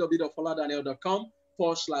 That's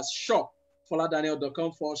www.foladaniel.com/shop,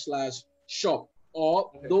 foladaniel.com/shop.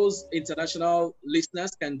 Or those international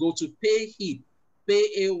listeners can go to Payhip,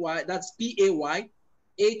 Pay-A-Y, that's P-A-Y-H-I-P,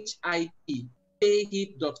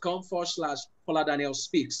 payhip.com/Foladaniel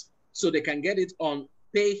Speaks. So they can get it on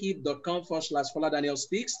payhip.com/Foladaniel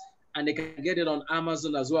Speaks, and they can get it on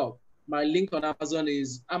Amazon as well. My link on Amazon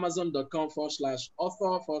is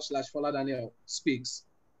amazon.com/author/Foladaniel Speaks.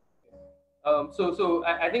 So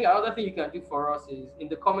I think another thing you can do for us is in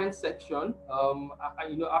the comment section.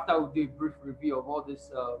 After we do a brief review of all this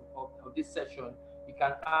of this session, you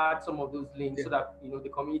can add some of those links so that the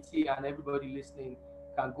community and everybody listening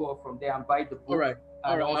can go up from there and buy the book. All right.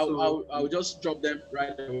 I'll just drop them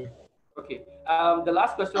right away. Okay. The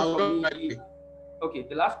last question from me. Okay.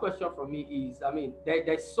 The last question from me is,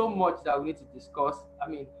 there's so much that we need to discuss.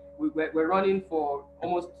 We're running for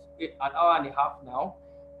almost an hour and a half now.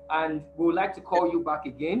 And we would like to call you back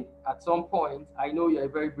again at some point. I know you're a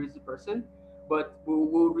very busy person, but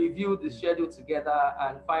we'll review the schedule together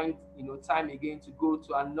and find, time again to go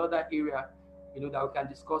to another area, that we can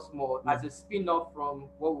discuss more as a spin-off from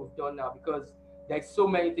what we've done now, because there's so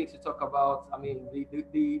many things to talk about. I mean,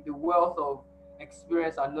 the wealth of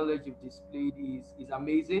experience and knowledge you've displayed is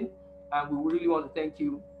amazing, and we really want to thank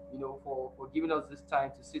you, for giving us this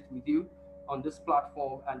time to sit with you on this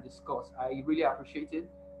platform and discuss. I really appreciate it,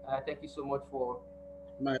 and I thank you so much for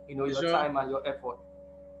your time and your effort.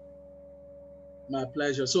 My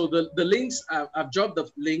pleasure. So the links, I've dropped the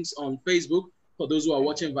links on Facebook. For those who are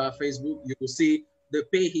watching via Facebook, you will see the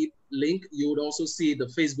PayHip link. You would also see the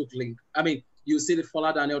Facebook link. I mean, you see the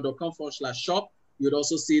foladaniel.com/shop. You would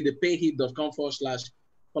also see the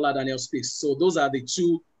payhip.com/FolaDanielSpeaks. So those are the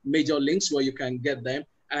two major links where you can get them.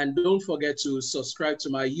 And don't forget to subscribe to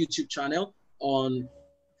my YouTube channel on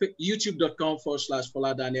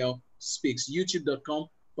youtube.com/FolaDanielSpeaks.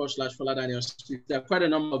 youtube.com/FolaDanielSpeaks. There are quite a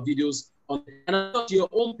number of videos on your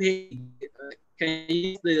own page. Can you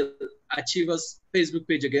use the Achievers Facebook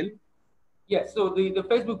page again? Yes, so the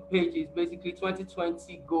Facebook page is basically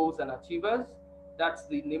 2020 Goals and Achievers. That's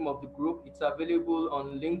the name of the group. It's available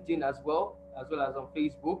on LinkedIn as well as on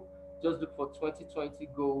Facebook. Just look for 2020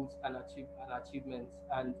 Goals and Achievements,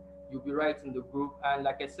 and you'll be right in the group. And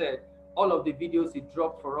like I said, all of the videos he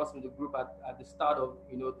dropped for us in the group at the start of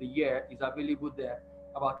the year is available there.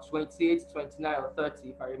 About 28, 29, or 30,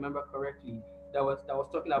 if I remember correctly, that was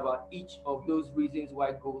talking about each of those reasons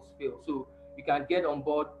why goals fail. So you can get on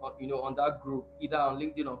board, on that group, either on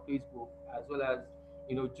LinkedIn or Facebook, as well as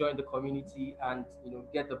join the community and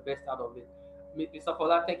get the best out of it. Mr.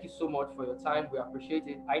 Fola, thank you so much for your time. We appreciate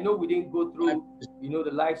it. I know we didn't go through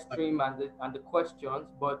the live stream and the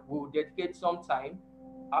questions, but we'll dedicate some time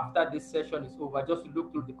after this session is over just to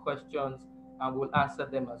look through the questions, and we'll answer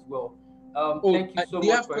them as well. Thank you so much. Do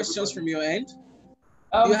you have questions from your end?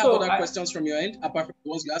 Do you have other questions from your end apart from the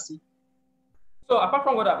ones you asked me? So apart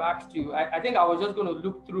from what I've asked you, I think I was just going to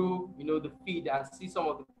look through the feed and see some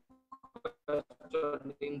of the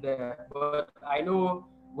questions in there. But I know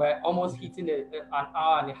we're almost hitting an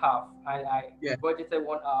hour and a half, and I budgeted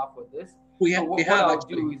 1 hour for this. What I'll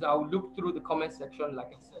do is I'll look through the comment section,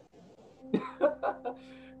 like I said.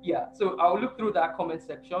 Yeah, so I'll look through that comment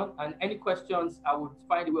section, and any questions, I would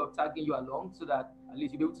find a way of tagging you along so that at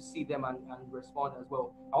least you'll be able to see them and respond as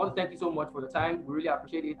well. I want to thank you so much for the time. We really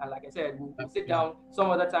appreciate it. And like I said, we'll sit down some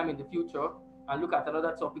other time in the future and look at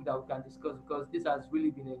another topic that we can discuss, because this has really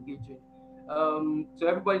been engaging. So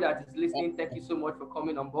everybody that is listening, thank you so much for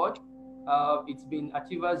coming on board. It's been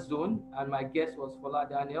Achievers Zone, and my guest was Fola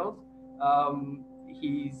Daniels.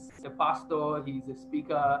 He's a pastor, he's a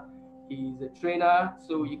speaker, he's a trainer,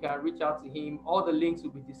 so you can reach out to him. All the links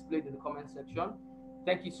will be displayed in the comment section.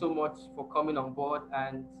 Thank you so much for coming on board,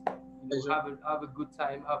 and have a good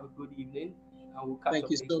time, have a good evening, and we'll catch up later.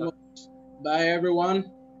 Thank you so much. Bye,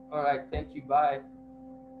 everyone. All right, thank you. Bye.